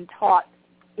we've been taught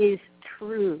is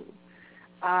true.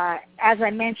 As I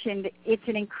mentioned, it's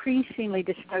an increasingly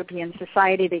dystopian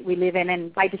society that we live in,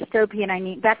 and by dystopian I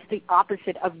mean that's the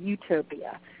opposite of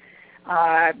utopia.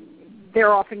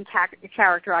 They're often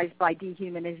characterized by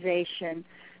dehumanization,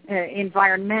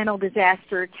 environmental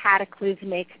disaster,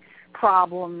 cataclysmic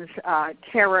problems,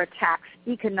 terror attacks,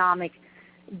 economic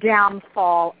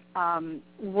downfall,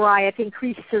 riots,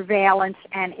 increased surveillance,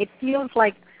 and it feels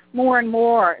like more and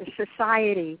more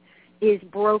society is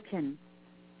broken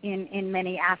in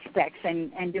many aspects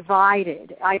and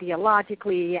divided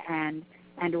ideologically and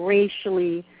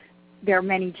racially. There are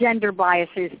many gender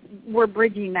biases. We're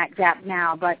bridging that gap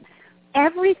now, but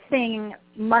everything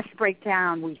must break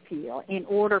down, we feel, in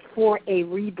order for a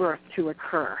rebirth to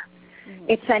occur.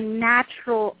 It's a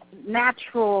natural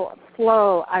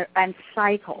flow and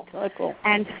cycle.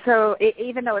 And so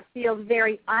even though it feels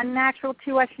very unnatural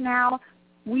to us now,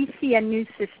 we see a new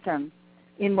system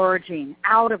emerging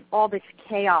out of all this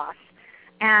chaos.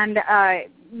 And,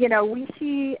 we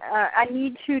see a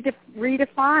need to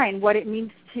redefine what it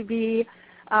means to be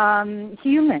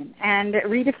human and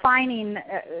redefining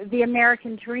the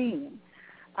American dream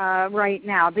right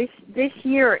now. This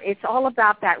year, it's all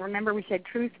about that. Remember, we said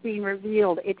truth being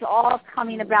revealed. It's all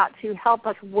coming about to help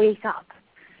us wake up.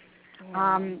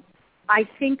 I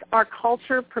think our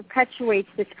culture perpetuates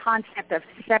this concept of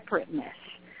separateness.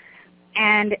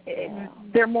 And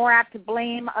they're more apt to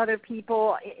blame other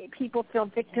people. People feel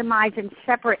victimized and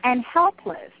separate and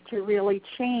helpless to really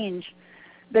change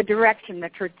the direction, the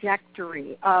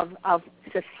trajectory of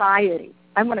society.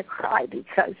 I'm going to cry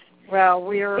because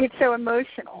it's so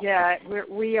emotional. Yeah,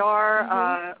 we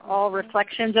are all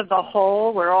reflections of the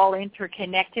whole. We're all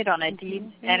interconnected on a deep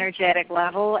energetic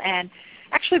level. And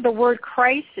actually the word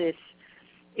crisis,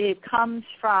 it comes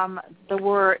from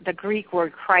the Greek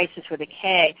word crisis with a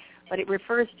K, but it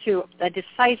refers to a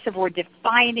decisive or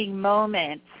defining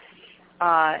moment,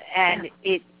 and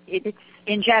it's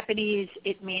in Japanese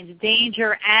it means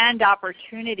danger and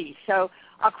opportunity. So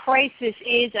a crisis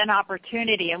is an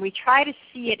opportunity, and we try to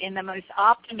see it in the most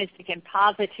optimistic and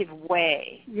positive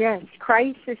way. Yes,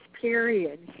 crisis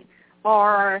periods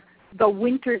are the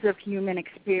winters of human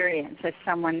experience, as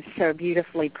someone so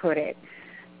beautifully put it.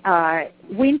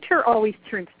 Winter always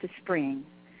turns to spring,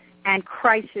 and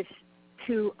crisis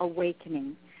to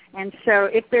awakening. And so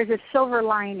if there's a silver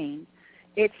lining,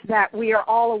 it's that we are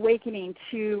all awakening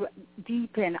to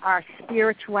deepen our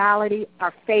spirituality,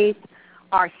 our faith,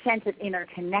 our sense of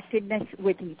interconnectedness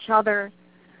with each other,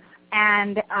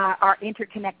 and our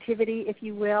interconnectivity, if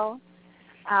you will.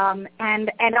 And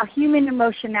our human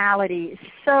emotionality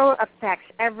so affects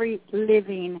every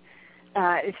living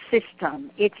system.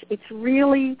 It's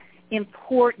really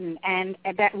important, and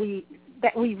that we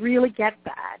really get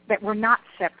that we're not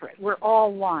separate. We're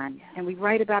all one. And we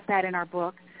write about that in our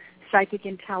book, Psychic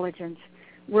Intelligence.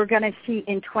 We're going to see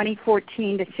in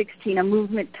 2014 to 16 a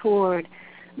movement toward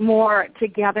more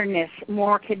togetherness,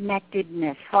 more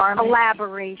connectedness, harmony,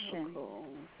 collaboration.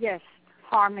 Yes,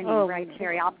 harmony, right,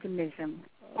 Terry, optimism,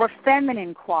 or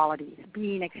feminine qualities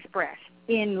being expressed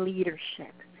in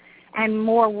leadership, and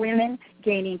more women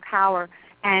gaining power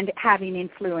and having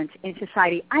influence in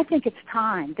society. I think it's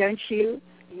time, don't you?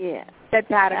 Yeah.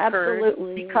 That occurs,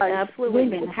 because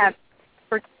women have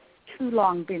for too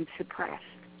long been suppressed.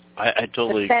 I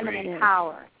totally agree. The feminine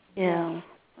power. Yeah.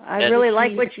 I really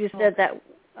like what you said. That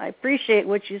I appreciate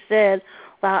what you said.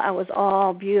 Wow, it was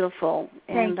all beautiful,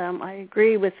 and I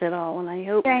agree with it all. And I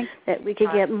hope that we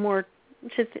could get more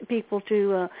people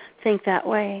to think that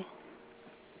way.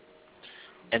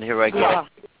 And here I go.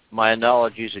 My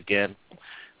analogies again.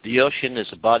 The ocean is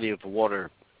a body of water,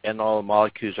 and all the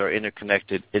molecules are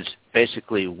interconnected. It's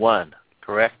basically one,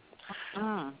 correct?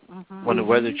 When the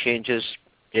weather changes,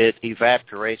 it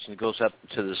evaporates and goes up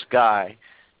to the sky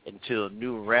into a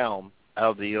new realm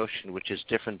out of the ocean, which is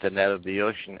different than that of the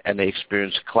ocean, and they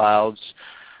experience clouds,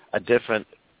 a different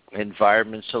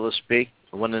environment, so to speak.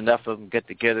 When enough of them get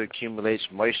together, accumulates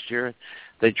moisture,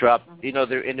 they drop,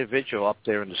 they're individual up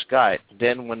there in the sky.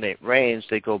 Then when it rains,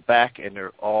 they go back and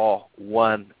they're all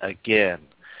one again.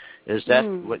 Is that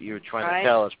what you were trying to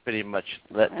tell us pretty much?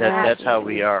 That's how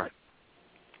we are.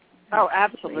 Oh,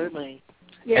 absolutely.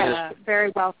 Yeah,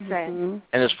 very well said. And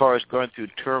as far as going through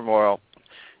turmoil,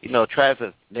 tribes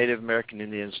of Native American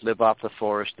Indians live off the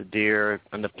forest, the deer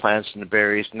and the plants and the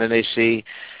berries, and then they see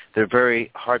they're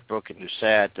very heartbroken, they're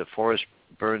sad, the forest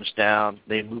burns down,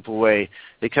 they move away.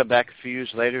 They come back a few years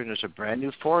later and there's a brand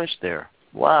new forest there.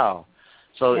 Wow.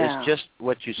 So it's just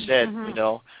what you said,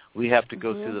 we have to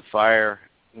go through the fire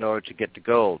in order to get the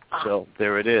gold. So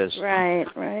there it is. Right.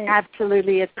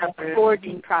 Absolutely. It's a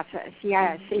forging process,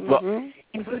 yes.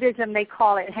 In Buddhism, they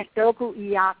call it Hendoku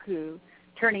Iyaku,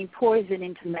 turning poison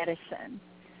into medicine.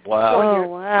 Wow.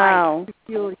 Wow.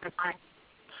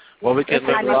 Well, we can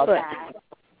learn a lot.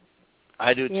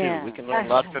 I do, too. We can learn a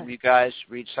lot from you guys.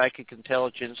 Read Psychic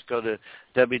Intelligence. Go to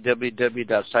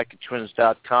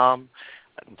www.psychictwins.com.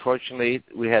 Unfortunately,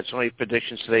 we had so many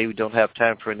predictions today, we don't have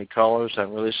time for any callers.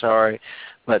 I'm really sorry.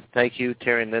 But thank you,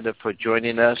 Terry and Linda, for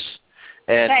joining us.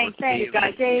 And thank you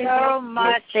guys so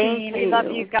much. We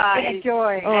love you guys.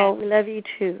 Enjoy. Oh, we love you,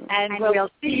 too. And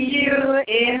we'll see you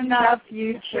in the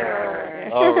future.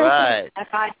 All right.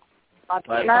 Bye.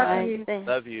 Bye. Love you.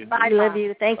 Love you. Bye. Love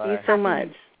you. Thank you so much.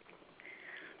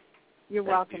 You're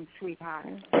welcome, sweetheart.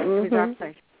 It was our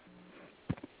pleasure.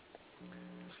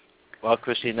 Well,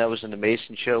 Christine, that was an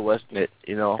amazing show, wasn't it?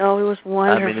 You know. Oh, it was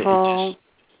wonderful. I mean,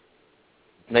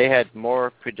 they had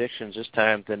more predictions this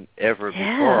time than ever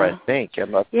before, I think.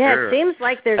 I'm not sure. Yeah, it seems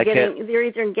like they're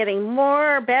either getting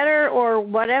more, better, or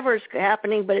whatever's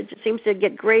happening, but it just seems to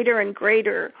get greater and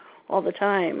greater all the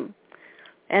time.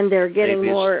 And they're getting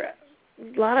a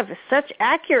lot of such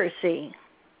accuracy.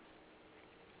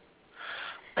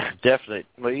 Definitely.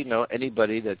 Well, you know,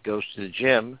 anybody that goes to the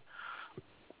gym,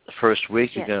 the first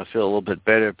week you're going to feel a little bit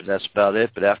better, but that's about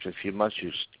it. But after a few months,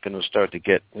 you're going to start to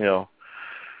get, you know,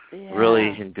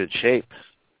 really in good shape.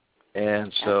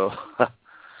 And so the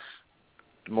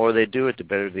more they do it, the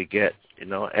better they get, you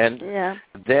know. And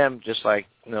them, just like,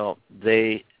 you know,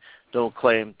 they don't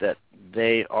claim that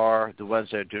they are the ones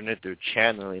that are doing it. They're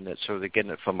channeling it, so they're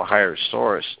getting it from a higher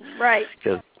source. Right.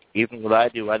 Because even what I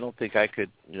do, I don't think I could,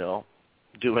 you know,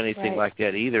 do anything like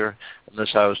that either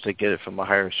unless I was to get it from a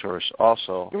higher source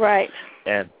also. Right.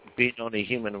 And being only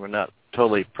human, we're not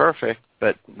totally perfect,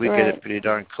 but we get it pretty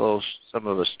darn close. Some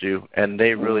of us do, and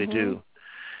they really do.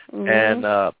 And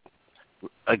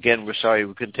again, we're sorry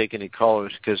we couldn't take any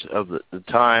callers because of the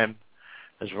time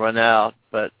has run out,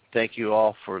 but thank you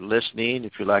all for listening.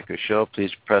 If you like our show,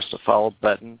 please press the follow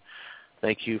button.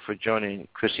 Thank you for joining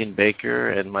Christine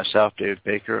Baker and myself, David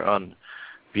Baker, on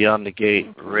Beyond the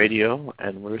Gate Radio,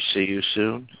 and we'll see you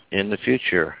soon in the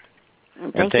future.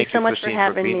 Thank you so much for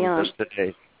having me on.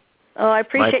 Today. Oh, I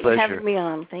appreciate you having me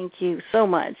on. Thank you so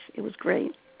much. It was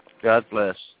great. God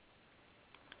bless.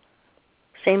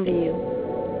 Same to you.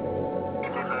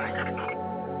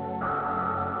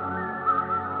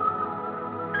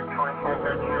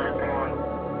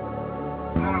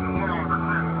 Thank you.